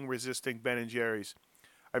 like Ping resisting Ben and Jerry's.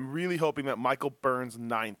 I'm really hoping that Michael Burns'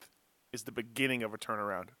 9th is the beginning of a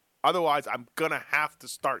turnaround. Otherwise, I'm going to have to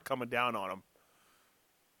start coming down on him.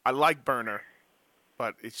 I like Burner,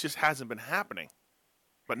 but it just hasn't been happening.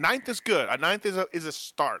 But 9th is good. A 9th is a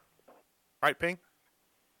start. Right, Ping?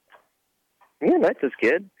 Yeah, 9th is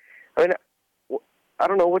good. I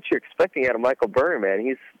don't know what you're expecting out of Michael Burner,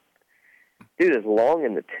 man. Dude is long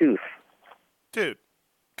in the tooth. Dude,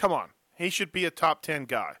 come on. He should be a top 10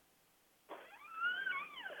 guy.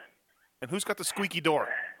 And who's got the squeaky door?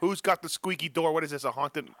 Who's got the squeaky door? What is this, a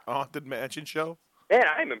haunted mansion show? Man,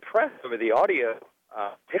 I'm impressed with the audio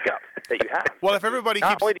pickup that you have. Well, if everybody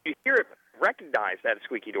Not only do you hear it, recognize that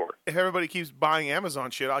squeaky door. If everybody keeps buying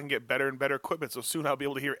Amazon shit, I can get better and better equipment, so soon I'll be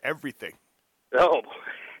able to hear everything. Oh.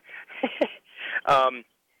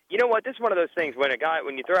 You know what? This is one of those things when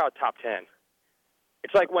you throw out top 10,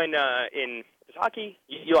 it's like when in hockey,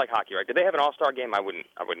 you like hockey, right? Did they have an all-star game? I wouldn't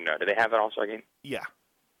know. Did they have an all-star game? Yeah.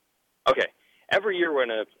 Okay. Every year when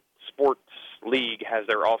a sports league has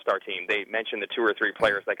their all-star team, they mention the 2 or 3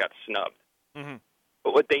 players that got snubbed. Mm-hmm.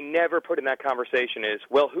 But what they never put in that conversation is,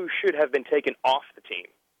 well, who should have been taken off the team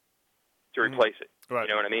to replace it? Right. You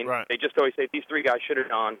know what I mean? Right. They just always say these 3 guys should have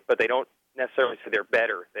gone, but they don't necessarily say they're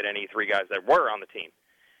better than any 3 guys that were on the team.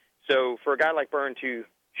 So for a guy like Burns who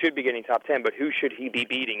should be getting top 10, but who should he be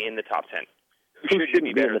beating in the top 10? Who should be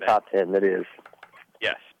in the top 10, that is.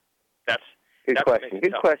 Yes. That's Good question.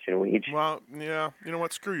 Good question, Weege. Well, yeah. You know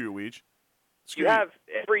what? Screw you, Weege.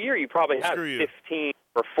 Every year you probably have 15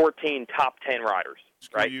 or 14 top 10 riders.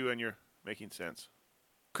 Screw right? you, and you're making sense.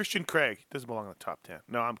 Christian Craig doesn't belong in the top 10.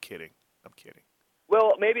 No, I'm kidding.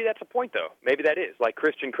 Well, maybe that's a point, though. Maybe that is. Like,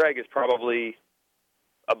 Christian Craig is probably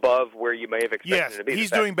above where you may have expected him to be. Yes,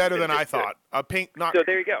 he's doing better than I thought. So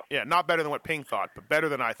there you go. Yeah, not better than what Ping thought, but better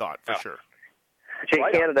than I thought, for sure. Jay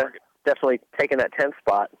Canada definitely taking that 10th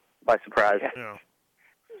spot by surprise. Yeah.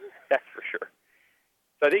 That's for sure.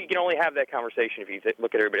 So I think you can only have that conversation if you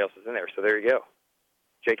look at everybody else that's in there. So there you go.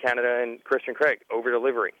 Jay Canada and Christian Craig,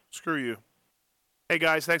 over-delivering. Screw you. Hey,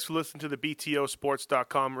 guys, thanks for listening to the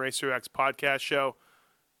BTOsports.com RacerX podcast show.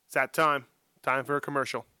 It's that time. Time for a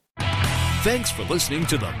commercial. Thanks for listening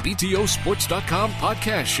to the BTOsports.com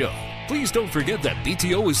podcast show. Please don't forget that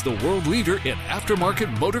BTO is the world leader in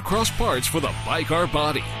aftermarket motocross parts for the bike or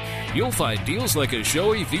body. You'll find deals like a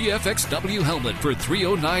Shoei VFXW helmet for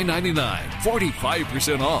 $309.99,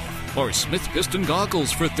 45% off. Or Smith Piston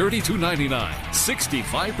goggles for $32.99,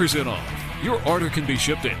 65% off. Your order can be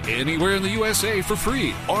shipped to anywhere in the USA for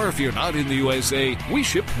free. Or if you're not in the USA, we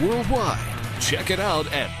ship worldwide. Check it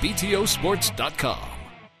out at BTOsports.com.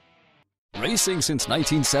 Racing since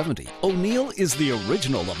 1970, O'Neill is the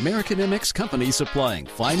original American MX company supplying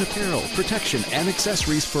fine apparel, protection, and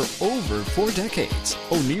accessories for over 4 decades.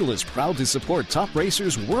 O'Neill is proud to support top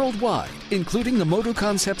racers worldwide, including the Moto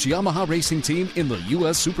Concepts Yamaha racing team in the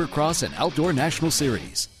U.S. Supercross and Outdoor National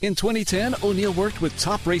Series. In 2010, O'Neill worked with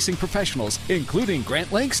top racing professionals, including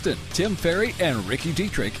Grant Langston, Tim Ferry, and Ricky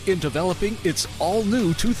Dietrich, in developing its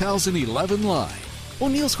all-new 2011 line.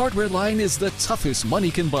 O'Neill's hardware line is the toughest money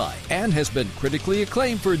can buy and has been critically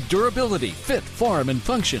acclaimed for durability, fit, form, and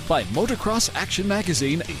function by Motocross Action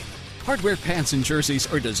Magazine. Hardware pants and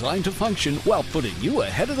jerseys are designed to function while putting you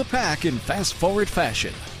ahead of the pack in fast-forward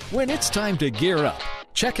fashion. When it's time to gear up,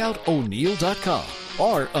 check out O'Neill.com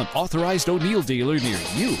or an authorized O'Neill dealer near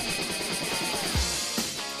you.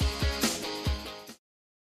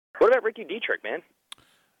 What about Ricky Dietrich, man?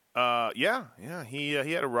 Yeah, he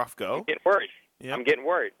had a rough go. I'm getting worried. Yep. I'm getting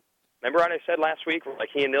worried. Remember what I said last week? Like,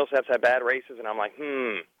 he and Nils have had bad races, and I'm like,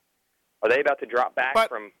 are they about to drop back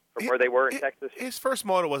from where they were in Texas? His first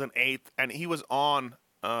moto was an 8th, and he was on,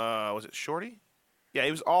 was it Shorty? Yeah,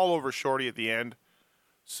 he was all over Shorty at the end.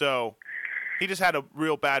 So he just had a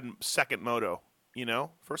real bad second moto, you know?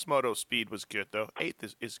 First moto speed was good, though.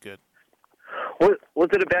 8th is good. Was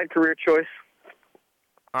it a bad career choice?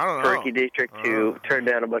 I don't know. For Ricky Dietrich to turn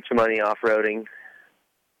down a bunch of money off-roading?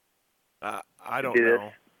 I don't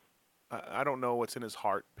know. I don't know what's in his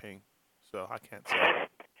heart, Ping, so I can't say.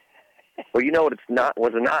 Well, you know what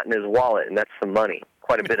was not in his wallet, and that's some money,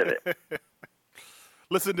 quite a bit of it.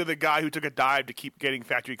 Listen to the guy who took a dive to keep getting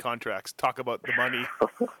factory contracts. Talk about the money.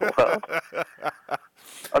 Well,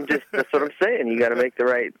 that's what I'm saying. You got to make the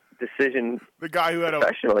right decision. The guy who had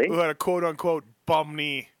a quote-unquote bum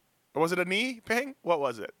knee. Or was it a knee, Ping? What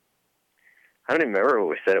was it? I don't even remember what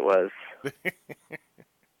we said it was.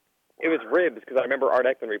 It was ribs, because I remember Art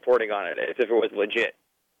Ekman reporting on it as if it was legit.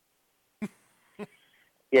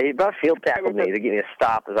 Yeah, he about field tackled me to give me a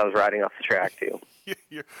stop as I was riding off the track, too.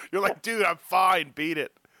 You're like, dude, I'm fine. Beat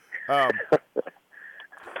it.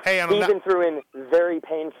 Hey, he even threw in very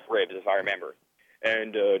painful ribs, if I remember.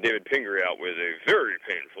 And David Pingree out with a very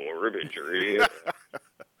painful rib injury.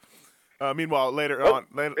 Meanwhile, later on,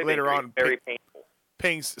 very painful.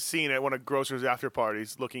 Ping's seen at one of Grosser's after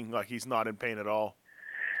parties, looking like he's not in pain at all.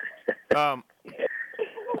 It's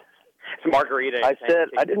margarita.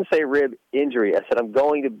 I didn't say rib injury. I said I'm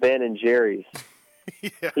going to Ben and Jerry's.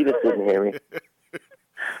 Yeah. He just didn't hear me.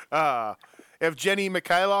 Evgeny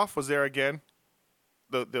Mikhailov was there again.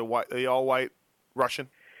 The all white Russian.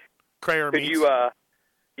 Krayer meats.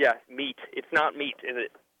 Meat. It's not meat, is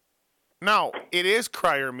it? No, it is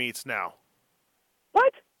Krayer meats now.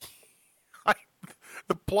 What?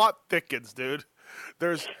 The plot thickens, dude.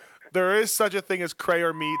 There is such a thing as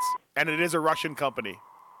Krayer meats, and it is a Russian company.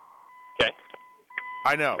 Okay.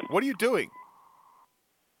 I know. What are you doing?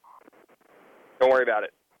 Don't worry about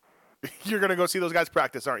it. You're going to go see those guys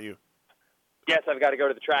practice, aren't you? Yes, I've got to go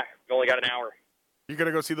to the track. I've only got an hour. You're going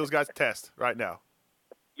to go see those guys test right now?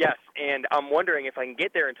 Yes, and I'm wondering if I can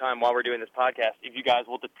get there in time while we're doing this podcast, if you guys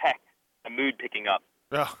will detect a mood picking up.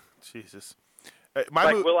 Oh, Jesus.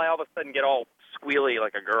 Will I all of a sudden get all squealy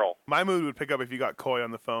like a girl? My mood would pick up if you got Coy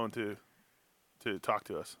on the phone to talk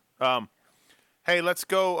to us. Hey, let's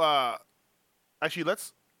go. I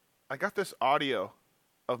got this audio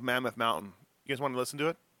of Mammoth Mountain. You guys want to listen to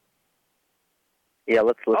it? Yeah,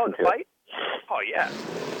 let's listen to fight? it. Oh, yeah.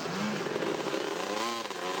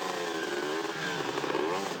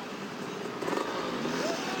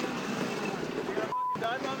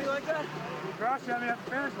 Dive on me like that? You crossed me at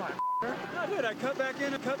the finish line. No, dude, I cut back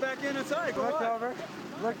in inside.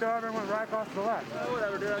 Looked over and went right across the left. Oh,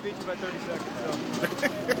 whatever, dude. I beat you by 30 seconds, so.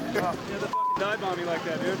 You had to dive on me like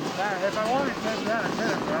that, dude. If I wanted to take that, I could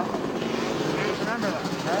have, bro. Remember that,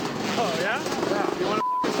 right? Oh, yeah? Yeah. You want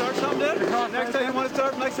to start something, dude? Next time you want to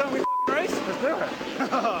start, next time we race? Let's do it.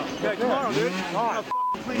 Yeah, tomorrow, dude. I'm gonna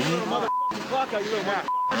clean your little motherfucking clock out, you little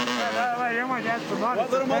motherfucker. Wait, you're my dad some money. What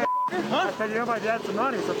little motherfucker? Huh? I said you owe my dad some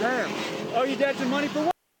money, so pay him. Oh, your dad some money for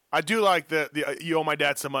what? I do like the you owe my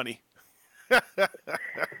dad some money. Yeah.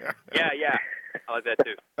 I like that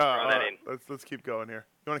too. Let's keep going here.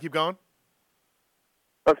 You want to keep going?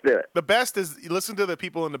 Let's do it. The best is you listen to the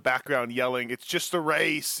people in the background yelling, "It's just a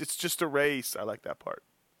race! It's just a race!" I like that part.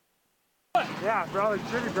 Yeah, bro, the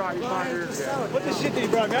shit he brought you 5 years ago. What the shit that he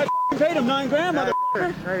brought me? I paid him $9 grand,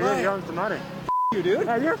 motherfucker. Hey, you owe him some money. You, dude?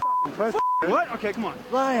 Hey, you're a pussy. What? Okay, come on.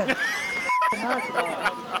 Ryan.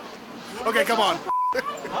 Okay, come on.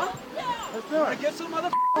 Huh? Let's do it. Want to get some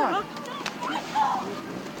motherfucker? Huh?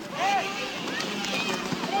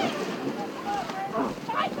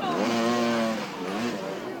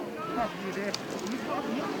 Come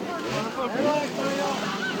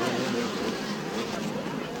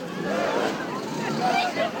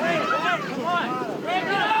on! Break it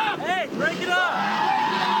up! Hey, break it up!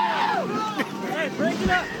 Hey, break it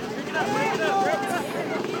up! Break it up! Break it up! Break it up!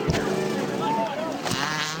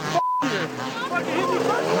 Fucking hit me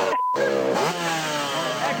first!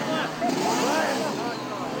 Excellent!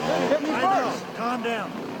 Hit me first! Calm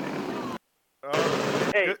down.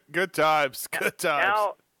 Hey, good times. Good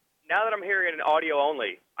times. Now that I'm hearing it in audio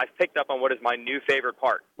only, I've picked up on what is my new favorite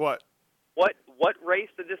part. What? What race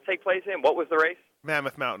did this take place in? What was the race?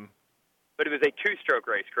 Mammoth Mountain. But it was a two-stroke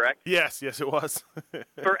race, correct? Yes, it was.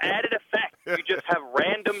 For added effect, you just have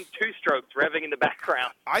random two-strokes revving in the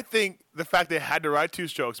background. I think the fact they had to ride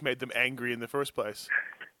two-strokes made them angry in the first place.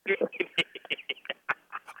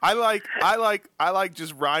 I like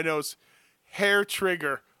just Rhino's hair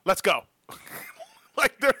trigger. Let's go.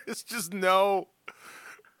 Like there's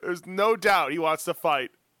no doubt he wants to fight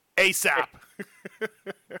ASAP.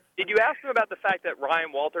 Did you ask him about the fact that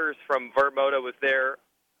Ryan Walters from Verb Moto was there?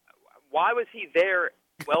 Why was he there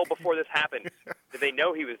well before this happened? Did they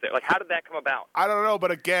know he was there? Like, how did that come about? I don't know, but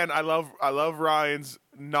again, I love Ryan's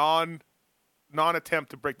non-attempt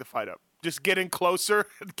to break the fight up. Just get in closer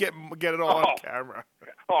and get it all on camera.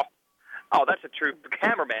 Oh, that's a true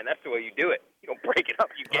cameraman. That's the way you do it. You don't break it up.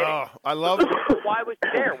 You get it. I love it. Why was he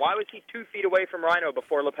there? Why was he 2 feet away from Rhino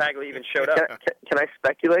before LaPaglia even showed up? Can I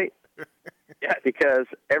speculate? Yes. Because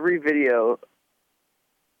every video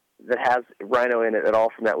that has Rhino in it at all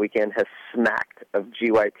from that weekend has smacked of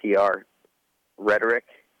GYTR rhetoric.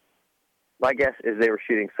 My guess is they were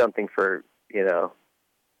shooting something for,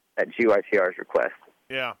 at GYTR's request.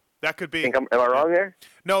 Yeah, that could be. Am I wrong there?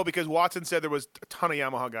 No, because Watson said there was a ton of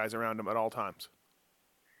Yamaha guys around him at all times.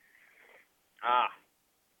 Ah.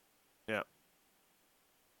 Yeah.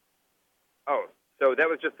 Oh, so that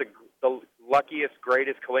was just the luckiest,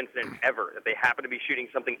 greatest coincidence ever that they happened to be shooting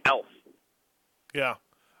something else. Yeah.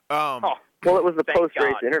 Well, it was the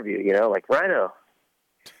post-race interview, like, Rhino.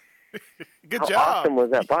 Good how job. How awesome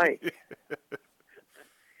was that bike? You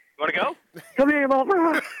want to go? Come here,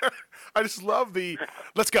 motherfucker. I just love the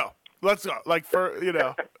let's go. Like for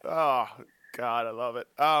oh God, I love it.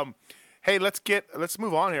 Hey, let's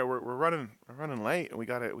move on here. We're running late, and we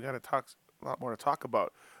gotta talk a lot more to talk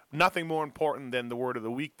about. Nothing more important than the word of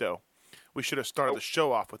the week, though. We should have started the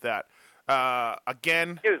show off with that.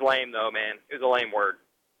 Again, it was lame though, man. It was a lame word.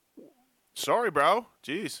 Sorry, bro.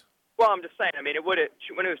 Jeez. Well, I'm just saying. I mean, when it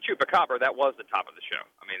was Chupacabra, that was the top of the show.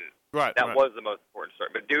 I mean, that was the most important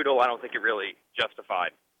story. But Doodle, I don't think it really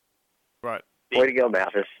justified. Right. Way to go,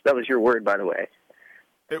 Mathis. That was your word, by the way.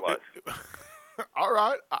 It was. All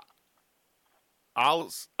right. I'll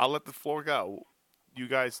let the floor go. You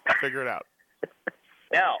guys figure it out.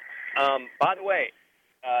 Now, by the way,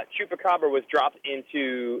 Chupacabra was dropped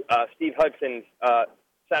into Steve Hudson's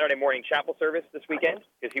Saturday morning chapel service this weekend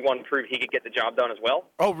because he wanted to prove he could get the job done as well.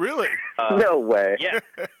 Oh, really? No way. Yeah.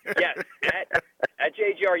 Yes. At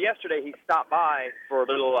JGR yesterday, he stopped by for a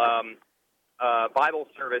little Bible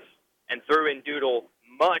service and threw in Doodle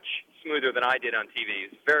much smoother than I did on TV.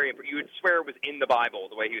 It was you would swear it was in the Bible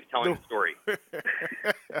the way he was telling the story.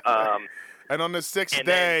 And on the sixth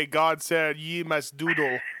day, God said, "Ye must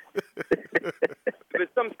doodle." It was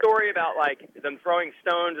some story about, like, them throwing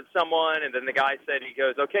stones at someone, and then the guy said, he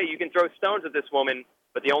goes, okay, you can throw stones at this woman,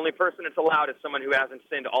 but the only person that's allowed is someone who hasn't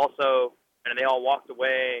sinned also. And they all walked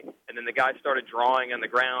away, and then the guy started drawing on the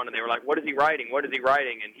ground, and they were like, what is he writing? What is he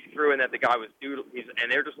writing? And he threw in that the guy was doodling,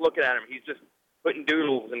 and they're just looking at him. He's just putting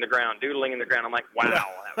doodles in the ground, doodling in the ground. I'm like, wow,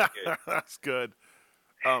 that was good. That's good.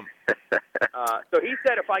 So he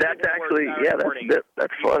said if I give him the word Saturday morning,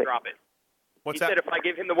 that's he will funny. drop it. What's he that? said if I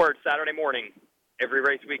give him the word Saturday morning, every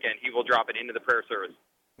race weekend, he will drop it into the prayer service.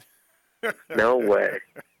 No way.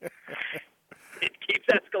 It keeps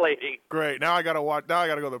escalating. Great. Now I gotta watch. Now I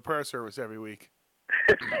gotta go to the prayer service every week.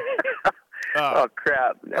 Oh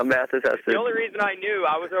crap! Now Mathis has to. The only reason I knew,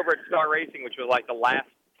 I was over at Star Racing, which was like the last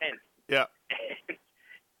tent. Yeah.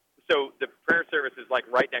 So the prayer service is like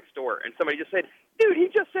right next door, and somebody just said, "Dude, he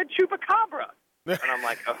just said Chupacabra," and I'm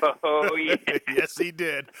like, "Oh yeah." Yes, he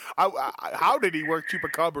did. How did he work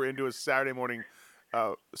Chupacabra into his Saturday morning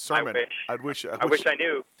sermon? I wish I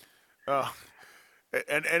knew.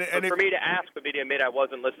 And for me to ask would be to admit I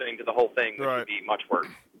wasn't listening to the whole thing, which would be much worse.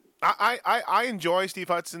 I enjoy Steve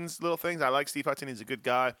Hudson's little things. I like Steve Hudson. He's a good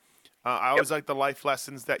guy. I always like the life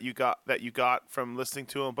lessons that you got from listening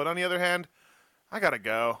to him. But on the other hand, I gotta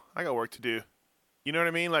go. I got work to do. You know what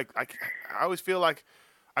I mean? Like I always feel like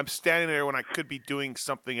I'm standing there when I could be doing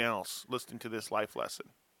something else, listening to this life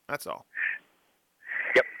lesson. That's all.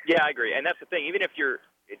 Yep. Yeah, I agree. And that's the thing. Even if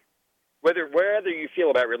whether you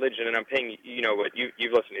feel about religion, and I'm paying, what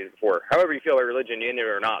you've listened to this before, however you feel about religion, in it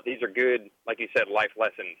or not, these are good, like you said, life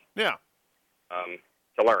lessons. Yeah.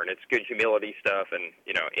 To learn. It's good humility stuff and,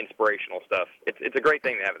 inspirational stuff. It's a great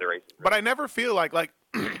thing to have at the races. But I never feel like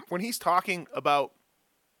when he's talking about,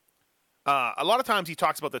 a lot of times he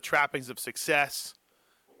talks about the trappings of success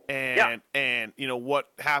and what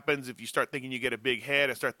happens if you start thinking you get a big head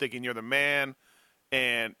and start thinking you're the man.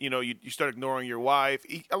 And, you start ignoring your wife.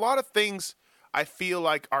 A lot of things I feel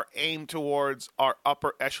like are aimed towards our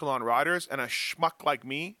upper echelon riders, and a schmuck like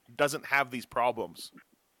me doesn't have these problems.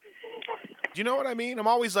 Do you know what I mean? I'm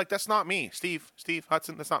always like, that's not me. Steve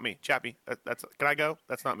Hudson, that's not me. Chappie, can I go?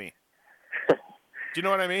 That's not me. Do you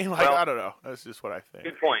know what I mean? I don't know. That's just what I think.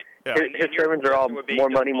 Good point. Yeah. His sermons are all more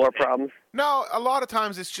money, more problems. No, a lot of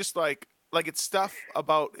times it's just like it's stuff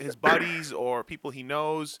about his buddies or people he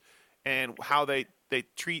knows and how they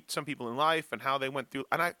treat some people in life and how they went through.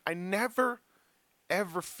 And I never,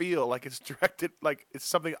 ever feel like it's directed, like it's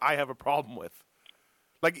something I have a problem with.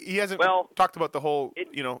 Like he hasn't talked about the whole,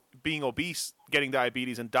 being obese, getting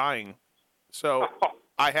diabetes, and dying. So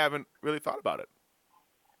I haven't really thought about it.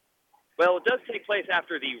 Well, it does take place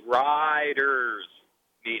after the riders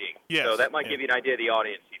meeting. Yes, so that might give you an idea of the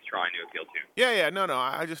audience he's trying to appeal to. Yeah, no.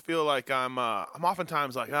 I just feel like I'm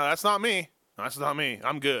oftentimes like, no, that's not me. That's not me.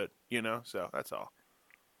 I'm good, so that's all.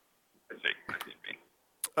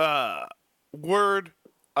 I see. Word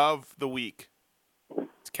of the week.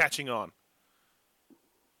 It's catching on.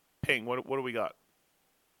 Ping, what do we got?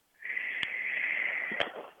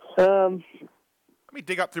 Let me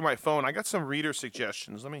dig up through my phone. I got some reader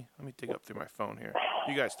suggestions. Let me dig up through my phone here.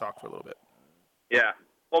 You guys talk for a little bit. Yeah.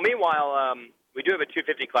 Well, meanwhile, we do have a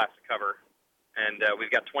 250 class to cover, and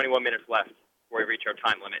we've got 21 minutes left before we reach our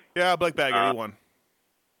time limit. Yeah, Blake Baggett, anyone.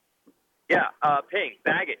 Yeah, Ping,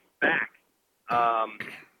 Baggett, back.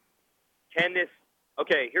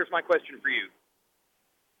 Okay, here's my question for you.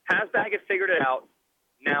 Has Baggett figured it out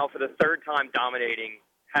now for the third time dominating?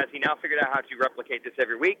 Has he now figured out how to replicate this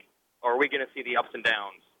every week, or are we going to see the ups and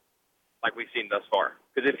downs like we've seen thus far?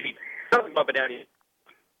 Because if he doesn't up and down,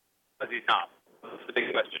 he's not. That's the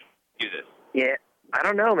big question. Do this. Yeah, I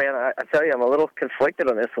don't know, man. I tell you, I'm a little conflicted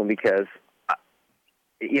on this one because,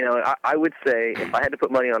 I would say if I had to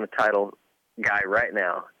put money on a title guy right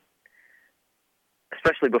now,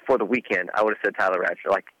 especially before the weekend, I would have said Tyler Rattrayce.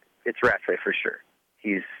 Like, it's Rattrayce for sure.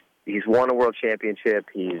 He's won a world championship.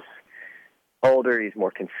 He's older. He's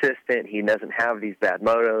more consistent. He doesn't have these bad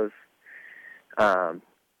motos. And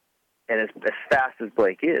as fast as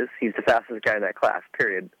Blake is, he's the fastest guy in that class,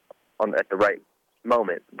 period, at the right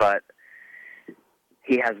moment. But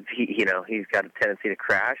he's got a tendency to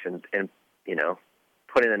crash and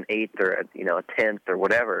put in an 8th or a 10th or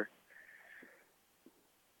whatever.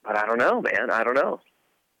 But I don't know, man. I don't know.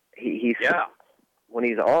 He's when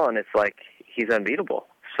he's on, it's like he's unbeatable.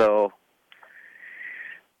 So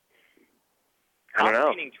I don't know.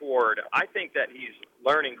 I'm leaning toward. I think that he's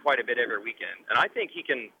learning quite a bit every weekend, and I think he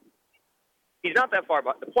can. He's not that far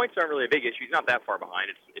behind. The points aren't really a big issue. He's not that far behind.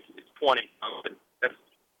 It's 20.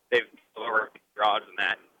 They've lower odds than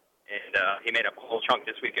that, and he made up a whole chunk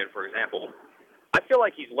this weekend, for example. I feel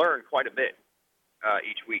like he's learned quite a bit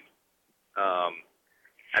each week.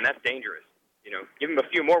 And that's dangerous. Give him a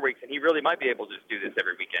few more weeks, and he really might be able to just do this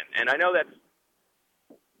every weekend. And I know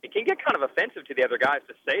it can get kind of offensive to the other guys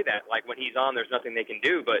to say that, like when he's on, there's nothing they can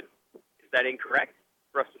do. But is that incorrect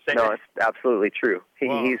for us to say that? No, it's absolutely true.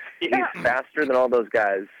 He's faster than all those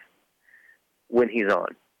guys when he's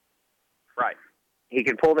on. Right. He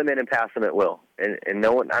can pull them in and pass them at will, and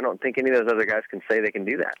no one. I don't think any of those other guys can say they can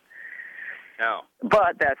do that. No.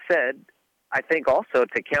 But that said, I think also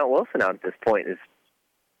to count Wilson out at this point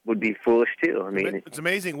would be foolish too. I mean, it's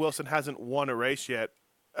amazing Wilson hasn't won a race yet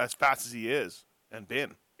as fast as he is and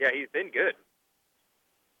been. Yeah, he's been good.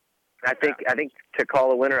 I think to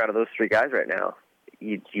call a winner out of those three guys right now,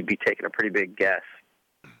 you'd be taking a pretty big guess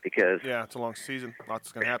because it's a long season.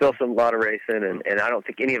 Lots going to happen. Still a lot of racing, and I don't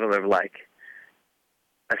think any of them have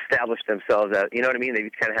established themselves as, you know what I mean? They've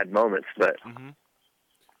kind of had moments, but. Mm-hmm.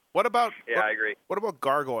 What about? Yeah, I agree. What about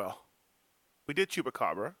Gargoyle? We did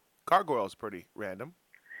Chupacabra. Gargoyle's pretty random.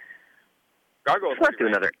 Gargoyle's let's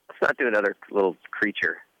not do another little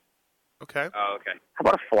creature. Okay. Oh, okay. How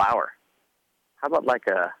about a flower? How about like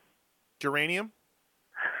a geranium?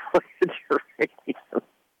 Geranium.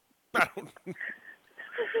 I don't.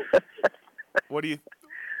 What do you?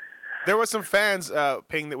 There were some fans,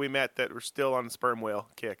 Ping, that we met that were still on the sperm whale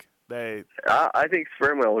kick. I think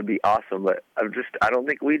sperm whale would be awesome, but I don't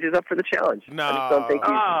think Weege is up for the challenge. No. I just don't think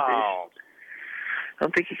I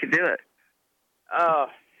don't think he could do it.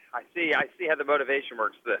 I see how the motivation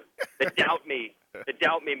works. The doubt me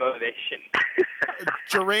motivation.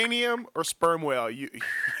 Geranium or sperm whale?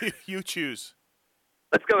 You choose.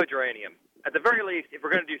 Let's go with geranium. At the very least, if we're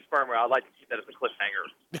going to do sperm whale, I'd like to keep that as a cliffhanger,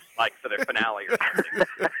 like for the finale or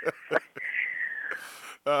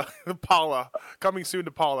something. Paula, coming soon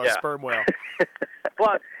to Paula, Yeah. sperm whale.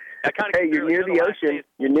 Plus, I kind of Hey, you're near the ocean.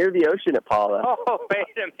 You're near the ocean at Paula. Oh, wait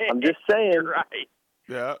a minute. I'm just saying. You're right.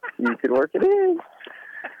 Yeah. You could work it in.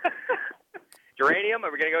 Geranium?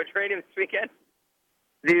 Are we going to go geranium this weekend?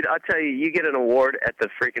 Dude, I'll tell you, you get an award at the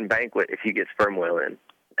freaking banquet if you get sperm whale in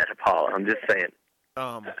at Apollo. I'm just saying.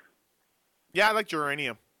 Yeah, I like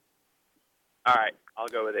geranium. All right, I'll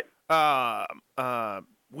go with it.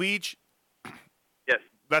 Weege. Yes.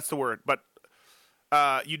 That's the word. But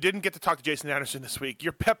you didn't get to talk to Jason Anderson this week.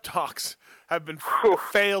 Your pep talks have been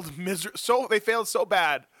failed they failed so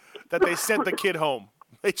bad that they sent the kid home.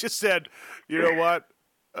 They just said, you know what?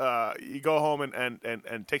 You go home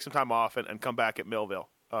and take some time off and come back at Millville.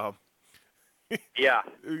 Yeah.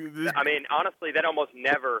 I mean, honestly, that almost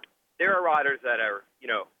never – there are riders that are,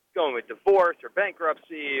 going with divorce or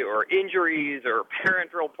bankruptcy or injuries or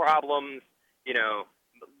parental problems,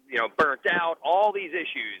 burnt out, all these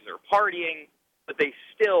issues, or partying, but they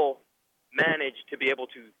still manage to be able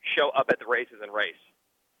to show up at the races and race.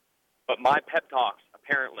 But my pep talks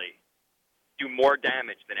apparently do more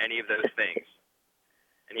damage than any of those things.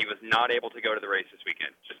 And he was not able to go to the race this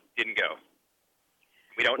weekend. Just didn't go.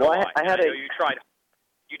 We don't know why. I know you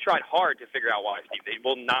tried hard to figure out why, Steve. They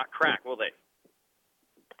will not crack, will they?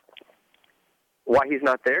 Why he's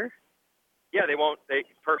not there? Yeah, they won't.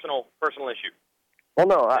 Personal issue. Well,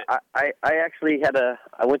 no, I actually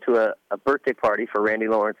I went to a birthday party for Randy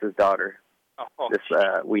Lawrence's daughter this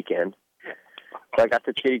weekend. So I got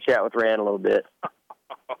to chitty chat with Rand a little bit. Oh,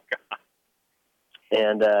 God.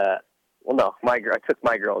 And, well, no, I took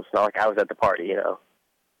my girls. It's not like I was at the party,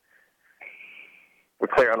 We're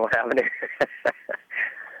clear on what happened here.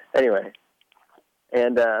 Anyway.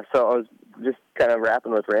 And so I was just kind of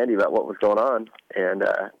rapping with Randy about what was going on. And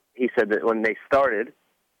he said that when they started,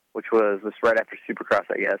 which was right after Supercross,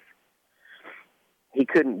 I guess, he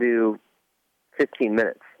couldn't do 15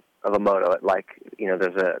 minutes of a moto at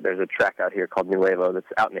there's a track out here called Nuevo that's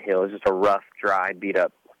out in the hills. It's just a rough, dry,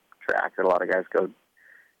 beat-up track that a lot of guys go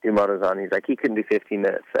do motos on. He's like, he couldn't do 15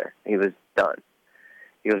 minutes there. He was done.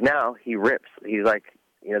 He goes, now he rips. He's like,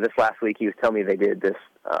 this last week he was telling me they did this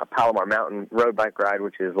Palomar Mountain road bike ride,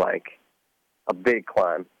 which is like a big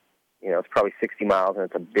climb. It's probably 60 miles, and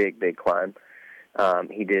it's a big, big climb.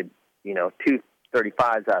 He did,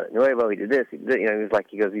 235s out at Nuevo. He did this. He was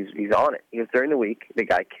he goes, he's on it. He goes, during the week, the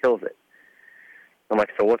guy kills it. I'm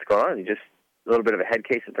like, so what's going on? He just a little bit of a head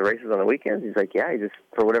case at the races on the weekends? He's like, yeah, he just,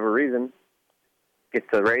 for whatever reason, gets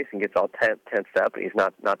to the race and gets all tensed up, and he's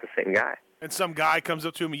not the same guy. And some guy comes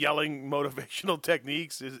up to him yelling motivational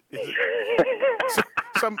techniques.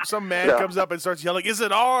 Some man comes up and starts yelling, "Is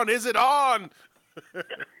it on? Is it on?"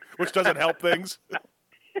 Which doesn't help things.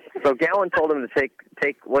 So Gowan told him to take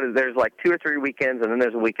there's like 2 or 3 weekends, and then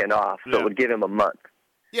there's a weekend off, so it would give him a month.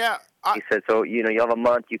 Yeah. He said, so, you have a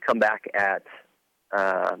month, you come back at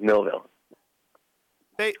Millville.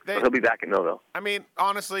 He'll be back at Millville. I mean,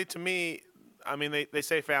 honestly, to me, they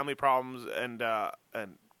say family problems, and I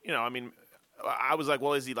was like,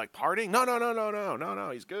 well, is he like partying?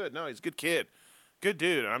 No, he's good. No, he's a good kid. Good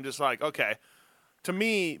dude. And I'm just like, okay. To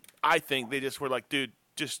me, I think they just were like, dude,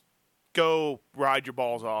 just go ride your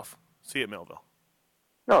balls off. See you at Millville.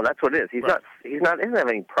 No, that's what it is. He doesn't have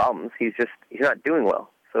any problems. He's not doing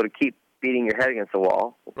well. So to keep beating your head against the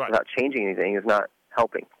wall without changing anything is not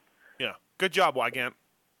helping. Yeah. Good job, Wygant.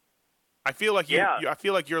 I feel like I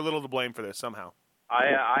feel like you're a little to blame for this somehow.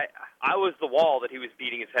 I was the wall that he was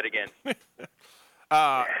beating his head against.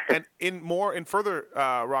 And in further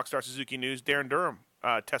Rockstar Suzuki news, Darren Durham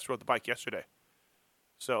test rode the bike yesterday.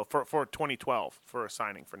 So for 2012 for a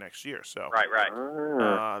signing for next year. So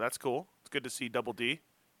right. That's cool. It's good to see Double D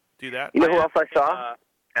do that. You know who else I saw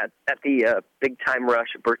at the Big Time Rush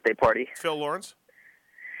birthday party? Phil Lawrence.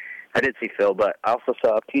 I did see Phil, but I also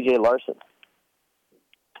saw PJ Larson.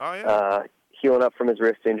 Oh yeah. Healing up from his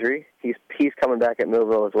wrist injury. He's coming back at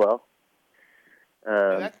Millville as well.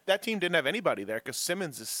 That team didn't have anybody there because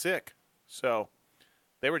Simmons is sick, so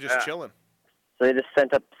they were just chilling. So they just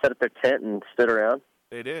set up their tent and stood around.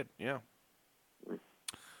 They did, yeah.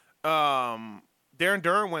 Darren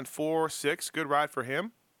Durham went 4-6. Good ride for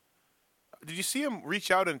him. Did you see him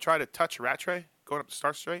reach out and try to touch Rattray going up the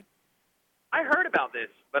start straight? I heard about this,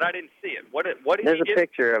 but I didn't see it. What did There's he do? a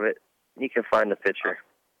picture of it. You can find the picture.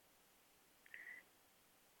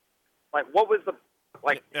 Like, what was the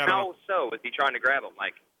how so was he trying to grab him?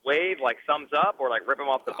 Like, wave, like thumbs up, or like rip him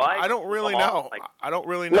off the bike? I don't really know. I don't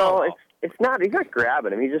really know. No, it's not. He's not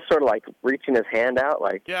grabbing him. He's just sort of like reaching his hand out,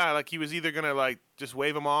 like. Yeah, like he was either gonna like just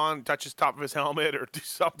wave him on, touch his top of his helmet, or do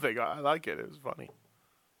something. I like it. It was funny.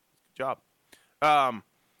 Good job.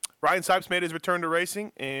 Ryan Sipes made his return to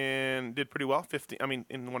racing and did pretty well.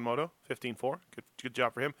 In one moto, 15-4. Good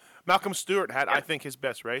job for him. Malcolm Stewart had, I think, his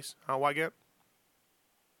best race. Wygant?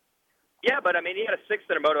 Yeah, but I mean, he had a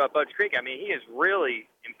sixth in a moto at Budge Creek. I mean, he is really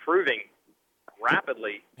improving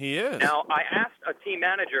rapidly. He is. Now, I asked a team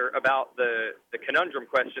manager about the conundrum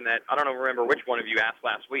question that I don't remember which one of you asked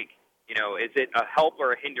last week. You know, is it a help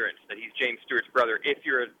or a hindrance that he's James Stewart's brother if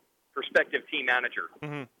you're a prospective team manager?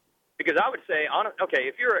 Mm-hmm. Because I would say, okay,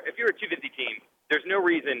 if you're a 250 team, there's no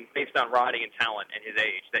reason based on riding and talent and his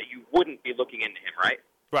age that you wouldn't be looking into him, right?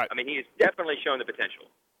 Right. I mean, he has definitely shown the potential.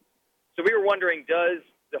 So we were wondering, does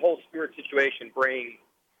the whole Stewart situation bring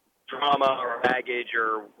drama or baggage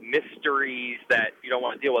or mysteries that you don't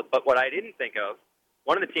want to deal with? But what I didn't think of,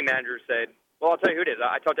 one of the team managers said, well, I'll tell you who it is.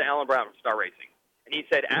 I talked to Alan Brown from Star Racing, and he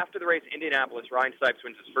said after the race in Indianapolis, Ryan Sipes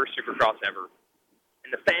wins his first Supercross ever, and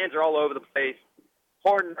the fans are all over the place,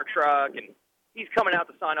 horning our truck, and he's coming out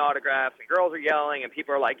to sign autographs, and girls are yelling, and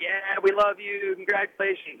people are like, yeah, we love you,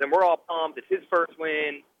 congratulations, and we're all pumped. It's his first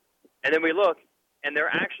win. And then we look, and they're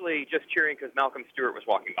actually just cheering because Malcolm Stewart was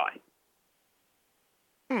walking by.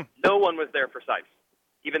 No one was there for Sipes,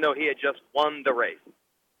 even though he had just won the race.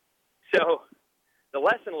 So the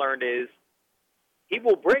lesson learned is he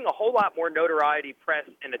will bring a whole lot more notoriety, press,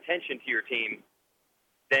 and attention to your team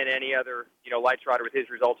than any other, lights rider with his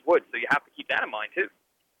results would. So you have to keep that in mind,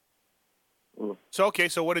 too. So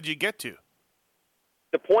what did you get to?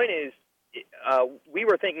 The point is, we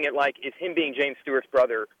were thinking it like, is him being James Stewart's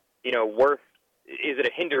brother, worth, is it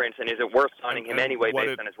a hindrance, and is it worth signing him anyway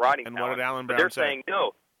based on his riding talent? And what did Alan Brown they're say? saying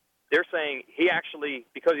no. They're saying he actually,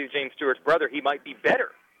 because he's James Stewart's brother, he might be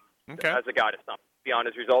better as a guy to something beyond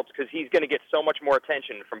his results because he's going to get so much more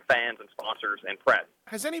attention from fans and sponsors and press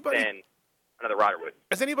than another rider would.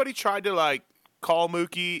 Has anybody tried to, call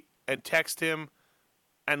Mookie and text him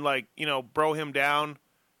and, bro him down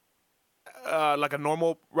like a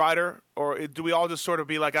normal rider? Or do we all just sort of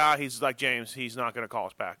be like, he's like James, he's not going to call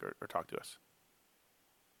us back or talk to us?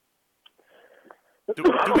 Do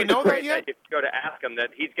we know that yet? If you go to ask him,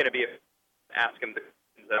 that he's going to be ask him the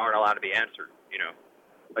questions that aren't allowed to be answered,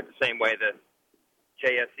 like the same way the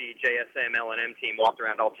JSE, JSM, L&M team walked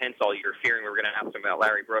around all tense all year fearing we were going to ask him about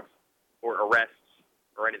Larry Brooks or arrests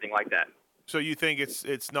or anything like that. So you think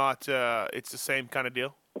it's not it's the same kind of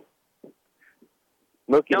deal?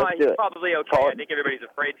 Mookie, no, let's he's do it. probably okay. I think everybody's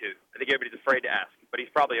afraid to. I think everybody's afraid to ask, but he's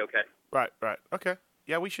probably okay. Right. Okay.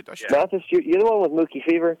 Yeah, I should. Mathis, you're the one with Mookie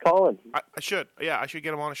Fever. Call him. I should. Yeah, I should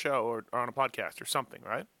get him on a show or on a podcast or something,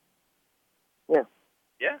 right?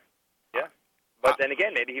 Yeah. But then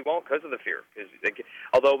again, maybe he won't because of the fear.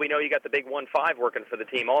 Although we know you got the big 1-5 working for the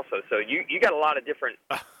team also, so you got a lot of different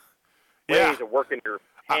ways of working your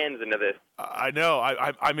hands into this. I know.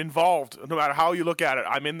 I'm involved. No matter how you look at it,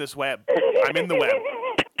 I'm in this web. I'm in the web.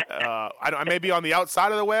 I may be on the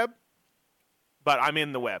outside of the web, but I'm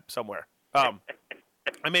in the web somewhere.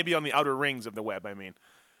 I may be on the outer rings of the web, I mean.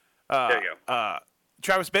 There you go.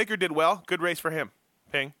 Travis Baker did well. Good race for him.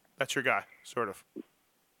 Ping, that's your guy, sort of.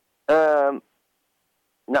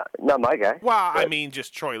 Not my guy. Well, I mean,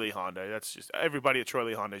 just Troy Lee Honda. That's just everybody at Troy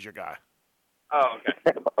Lee Honda is your guy. Oh,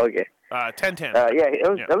 okay. Okay. 10-10.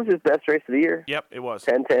 That was his best race of the year. Yep, it was.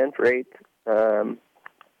 10-10 for 8th.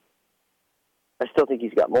 I still think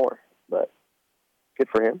he's got more, but good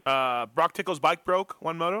for him. Brock Tickle's bike broke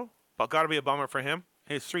one moto. But got to be a bummer for him.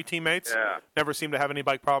 His 3 teammates never seem to have any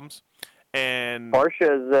bike problems. And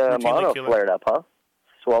Marcia's mono flared up, huh?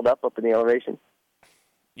 Swelled up in the elevation.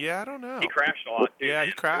 Yeah, I don't know. He crashed a lot, too. Yeah,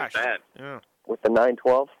 he crashed. Bad. Yeah. With the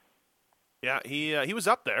 912. Yeah, he was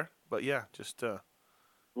up there, but yeah, just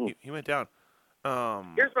he went down.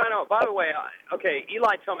 Here's what I know. By the way,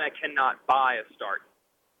 Eli Tomac cannot buy a start,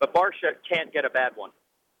 but Barsha can't get a bad one.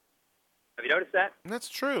 Have you noticed that? That's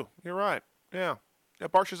true. You're right. Yeah. Yeah,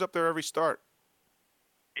 Barsha's up there every start.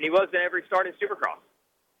 And he was in every start in Supercross.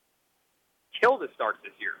 Killed his starts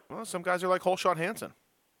this year. Well, some guys are like Holshot Hansen.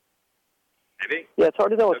 Maybe. Yeah, it's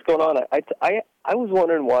hard to know what's going on. I was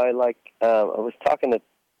wondering why, I was talking to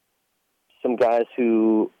some guys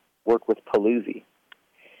who work with Paluzzi,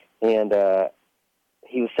 and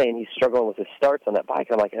he was saying he's struggling with his starts on that bike.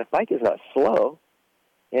 And I'm like, that bike is not slow.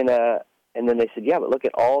 And then they said, yeah, but look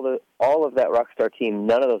at all of that Rockstar team.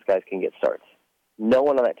 None of those guys can get starts. No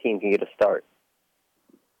one on that team can get a start.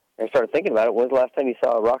 I started thinking about it. When's the last time you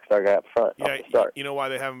saw a Rockstar guy up front off the start? You know why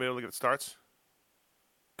they haven't been able to get starts?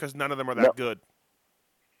 Because none of them are that good.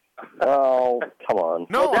 Oh, come on.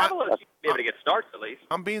 No, well, Davalos used to be able to get starts at least.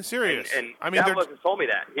 I'm being serious. And I mean, Davalos has told me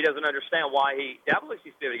that. He doesn't understand why Davalos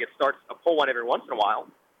used to be able to get starts, pull one every once in a while,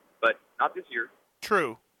 but not this year.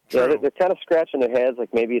 True. Yeah, they're kind of scratching their heads,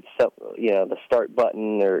 like maybe it's the start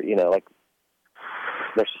button, or like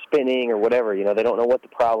they're spinning or whatever. They don't know what the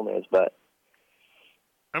problem is, but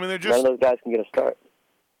I mean, they're just none of those guys can get a start.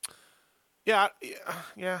 Yeah.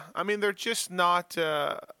 I mean, they're just not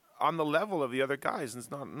on the level of the other guys, and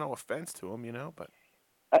it's no offense to them, but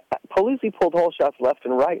Paluzzi pulled hole shots left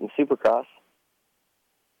and right in Supercross.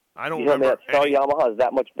 I don't remember that Star Yamaha is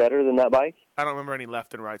that much better than that bike. I don't remember any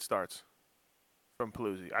left and right starts from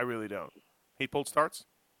Paluzzi. I really don't. He pulled starts?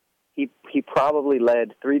 He probably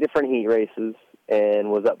led 3 different heat races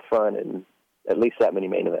and was up front in at least that many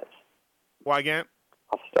main events. Wygant?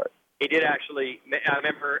 Off start. He did actually. I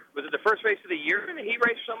remember. Was it the first race of the year in the heat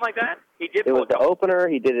race or something like that? He did. It was the opener.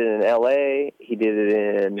 He did it in L.A. He did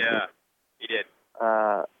it in. Yeah, he did.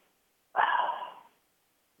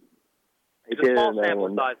 He it's a small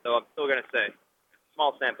sample size, though. I'm still going to say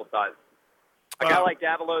small sample size. A guy like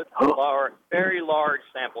Davalos, very large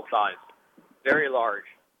sample size, very large.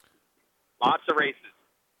 Lots of races.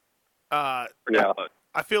 For Davalos.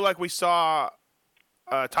 I feel like we saw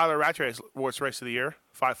Tyler Rattray's worst race of the year,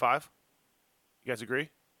 5.5. You guys agree?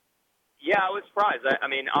 Yeah, I was surprised. I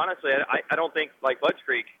mean, honestly, I don't think, like Budds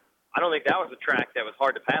Creek, I don't think that was a track that was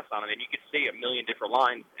hard to pass on. I mean, you could see a million different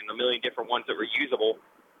lines and a million different ones that were usable.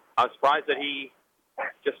 I was surprised that he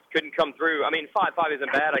just couldn't come through. I mean, 5.5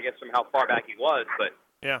 isn't bad, I guess, from how far back he was, but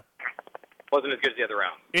wasn't as good as the other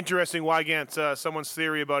round. Interesting, Wygant, someone's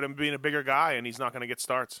theory about him being a bigger guy, and he's not going to get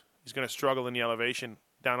starts. He's going to struggle in the elevation,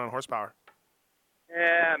 down on horsepower.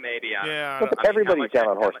 Yeah, maybe. Everybody's down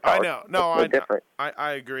on horsepower. I know. No, different.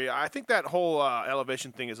 I agree. I think that whole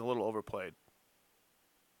elevation thing is a little overplayed.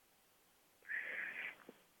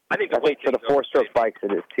 I think for the 4-stroke bikes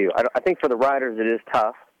it is too. I think for the riders it is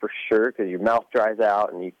tough for sure because your mouth dries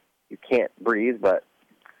out and you can't breathe. But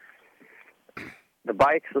the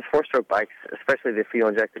bikes, the 4-stroke bikes, especially the fuel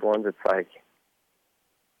injected ones, it's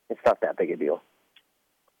not that big a deal.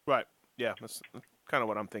 Right. Yeah, that's kind of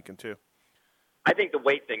what I'm thinking too. I think the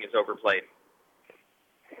weight thing is overplayed.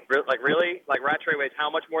 Really? Like Rattray weighs how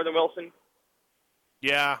much more than Wilson?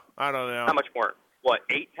 Yeah, I don't know. How much more? What,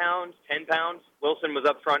 8 pounds, 10 pounds? Wilson was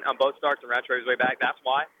up front on both starts and Rattray was way back. That's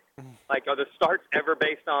why? Like, are the starts ever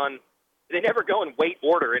based on... They never go in weight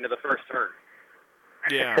order into the first turn.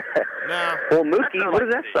 Yeah. No. Well, Mookie, what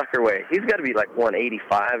does that sucker weigh? He's got to be like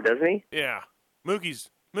 185, doesn't he? Yeah.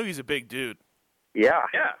 Mookie's a big dude. Yeah.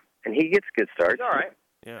 Yeah. And he gets good starts. He's all right.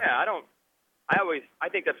 Yeah. I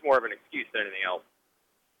think that's more of an excuse than anything else.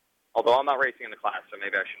 Although I'm not racing in the class, so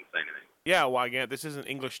maybe I shouldn't say anything. Yeah, Wygant, this isn't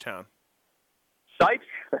English town. Sipes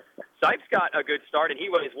got a good start, and he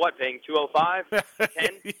weighs what, Ping? 205?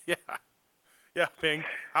 10? Yeah, Ping.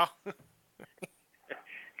 How?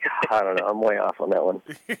 I don't know. I'm way off on that one.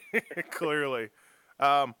 Clearly.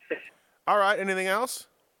 All right, anything else?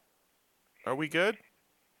 Are we good?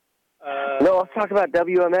 No, let's talk about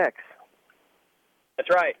WMX. That's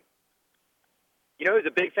right. You know who's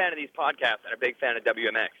a big fan of these podcasts and a big fan of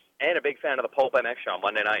WMX and a big fan of the Pulp MX show on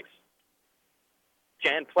Monday nights?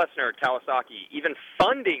 Jan Plessner at Kawasaki, even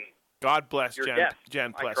funding. God bless your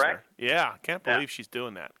Jan Plessner. Correct? Yeah, can't believe she's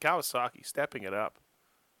doing that. Kawasaki stepping it up.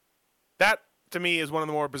 That, to me, is one of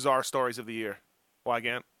the more bizarre stories of the year.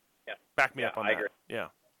 Wygant? Yeah. Back me up on I that. agree. Yeah.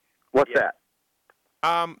 What's that?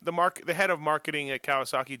 The head of marketing at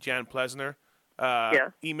Kawasaki, Jan Plessner,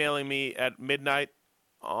 emailing me at midnight,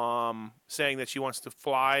 saying that she wants to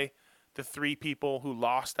fly the 3 people who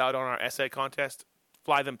lost out on our essay contest,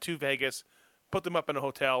 fly them to Vegas, put them up in a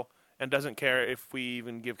hotel, and doesn't care if we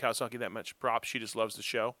even give Kawasaki that much props. She just loves the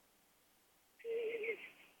show.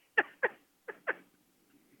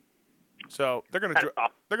 So they're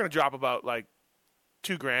gonna drop about like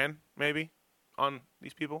 $2,000 maybe on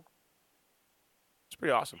these people. It's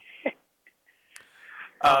pretty awesome.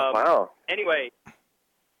 Wow. Anyway,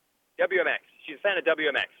 WMX. She's a fan of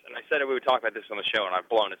WMX, and I said we would talk about this on the show, and I've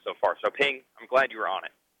blown it so far. So, Ping, I'm glad you were on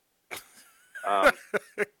it.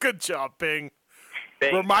 Good job, Ping.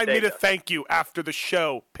 Ping, Remind me to thank you after the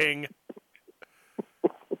show, Ping.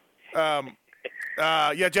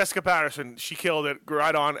 Jessica Patterson, she killed it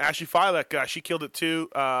right on. Ashley Filek, she killed it too.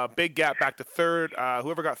 Big gap back to third.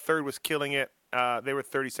 Whoever got third was killing it. They were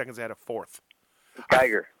 30 seconds ahead of fourth.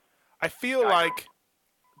 Geiger. I feel like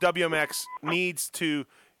WMX needs to.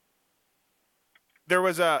 There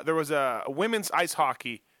was a women's ice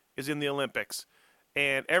hockey is in the Olympics,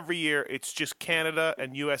 and every year it's just Canada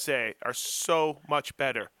and USA are so much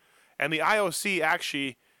better, and the IOC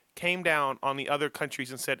actually came down on the other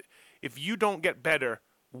countries and said, if you don't get better,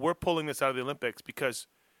 we're pulling this out of the Olympics because,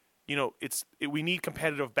 we need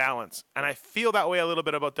competitive balance. And I feel that way a little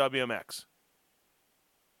bit about WMX.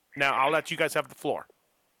 Now, I'll let you guys have the floor.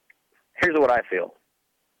 Here's what I feel.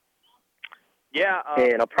 Yeah.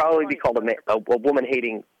 And I'll probably be called a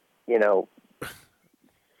woman-hating,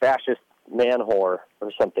 fascist man whore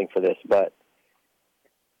or something for this, but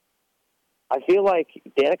I feel like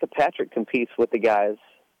Danica Patrick competes with the guys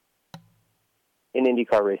in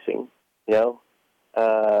IndyCar racing,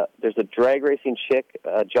 There's a drag racing chick,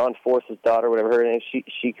 John Force's daughter, whatever her name is,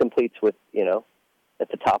 she competes with, at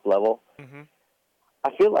the top level. Mm-hmm.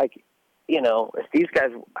 I feel like, if these guys,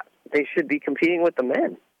 they should be competing with the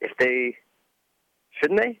men.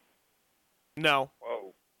 Shouldn't they? No.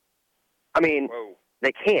 Whoa. I mean,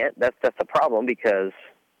 they can't. That's the problem, because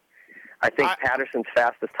I think Patterson's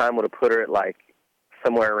fastest time would have put her at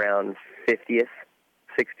somewhere around 50th,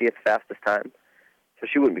 60th fastest time. So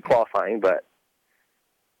she wouldn't be qualifying, but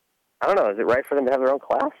I don't know. Is it right for them to have their own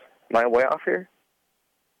class? Am I way off here?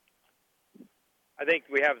 I think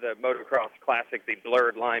we have the motocross classic, the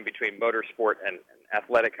blurred line between motorsport and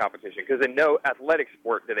athletic competition, because in no athletic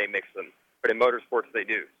sport do they mix them, but in motorsports they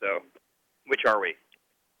do. So which are we?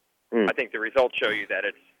 I think the results show you that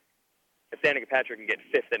if Danica Patrick can get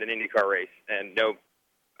fifth in an IndyCar race and no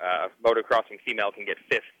motocrossing female can get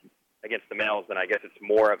fifth against the males, then I guess it's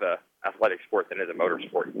more of a athletic sport than it is a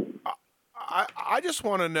motorsport. I just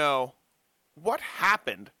want to know what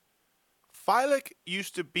happened. Filik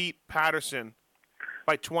used to beat Patterson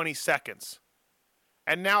by 20 seconds,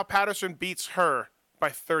 and now Patterson beats her by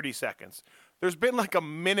 30 seconds. There's been a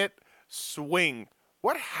minute swing.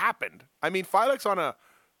 What happened? I mean, Filik's on a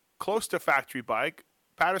close to factory bike.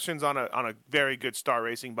 Patterson's on a very good Star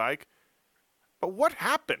Racing bike. But what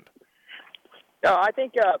happened? No, I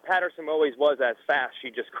think Patterson always was as fast. She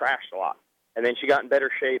just crashed a lot. And then she got in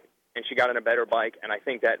better shape, and she got in a better bike, and I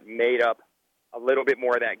think that made up a little bit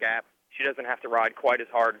more of that gap. She doesn't have to ride quite as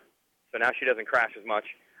hard, so now she doesn't crash as much.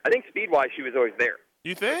 I think speed-wise, she was always there.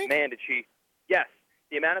 You think? Man, did she. Yes.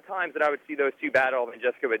 The amount of times that I would see those two battle, and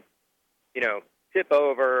Jessica would, tip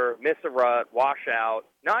over, miss a rut, wash out,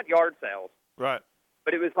 not yard sales. Right.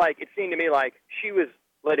 But it seemed to me like she was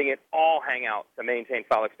letting it all hang out to maintain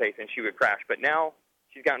Filik's pace, and she would crash. But now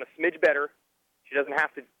she's gotten a smidge better. She doesn't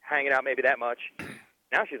have to hang it out maybe that much.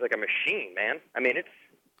 Now she's like a machine, man. I mean, it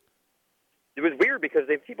was weird because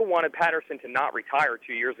people wanted Patterson to not retire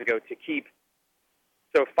 2 years ago to keep,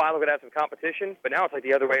 so Filik would have some competition, but now it's like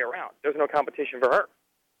the other way around. There's no competition for her.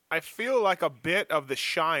 I feel like a bit of the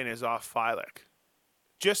shine is off Filik,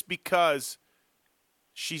 just because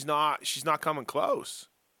she's not coming close,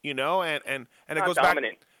 and it goes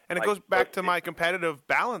dominant. It goes back to my competitive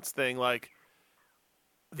balance thing.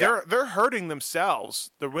 They're hurting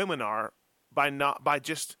themselves. The women are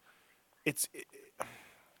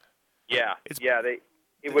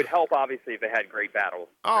it would help obviously if they had great battles.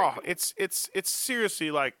 Oh, it's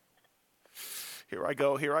seriously here I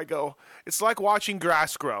go. It's like watching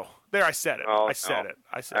grass grow. There, I said it. I said it.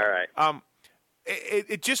 All right.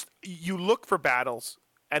 It just, you look for battles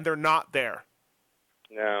and they're not there.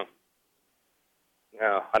 No,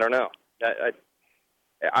 I don't know.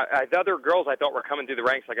 The other girls I thought were coming through the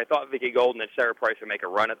ranks. I thought Vicky Golden and Sarah Price would make a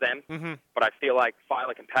run at them. Mm-hmm. But I feel like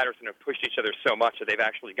Filik and Patterson have pushed each other so much that they've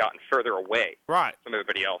actually gotten further away from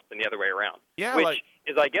everybody else than the other way around. Yeah, which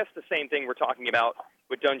is, I guess, the same thing we're talking about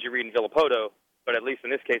with Dungey Reed and Villopoto. But at least in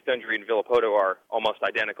this case, Dungey Reed and Villopoto are almost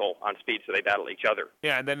identical on speed, so they battle each other.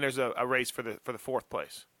 Yeah, and then there's a race for the fourth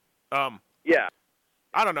place. Yeah.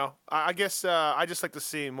 I don't know. I guess I just like to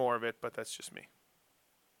see more of it, but that's just me.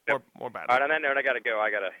 More bad. All right, on that note, I got to go.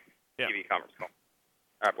 I got a TV conference call.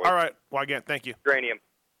 All right, boys. All right. Well, again, thank you. Geranium.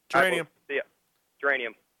 Geranium. Right, see ya.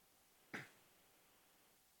 Geranium.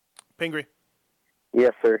 Pingree.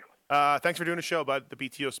 Yes, sir. Thanks for doing the show, bud. The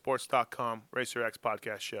BTOsports.com Racer X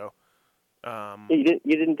podcast show. You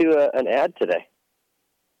didn't do an ad today.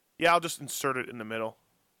 Yeah, I'll just insert it in the middle.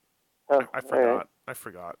 Oh, I forgot. right. I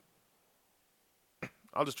forgot.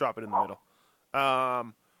 I'll just drop it in the middle.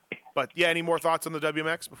 But yeah, any more thoughts on the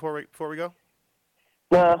WMX before we go?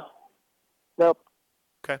 No. Nope.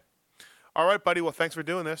 Okay. All right, buddy. Well, thanks for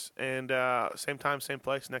doing this, and same time, same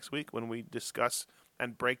place next week when we discuss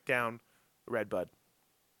and break down Red Bud.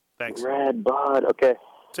 Thanks. Red Bud. Okay.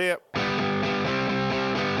 See ya.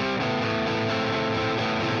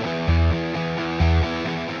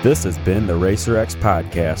 This has been the Racer X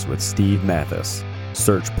Podcast with Steve Mathis.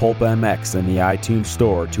 Search Pulp MX in the iTunes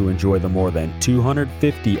Store to enjoy the more than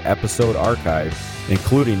 250 episode archive,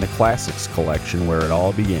 including the Classics collection where it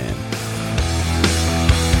all began.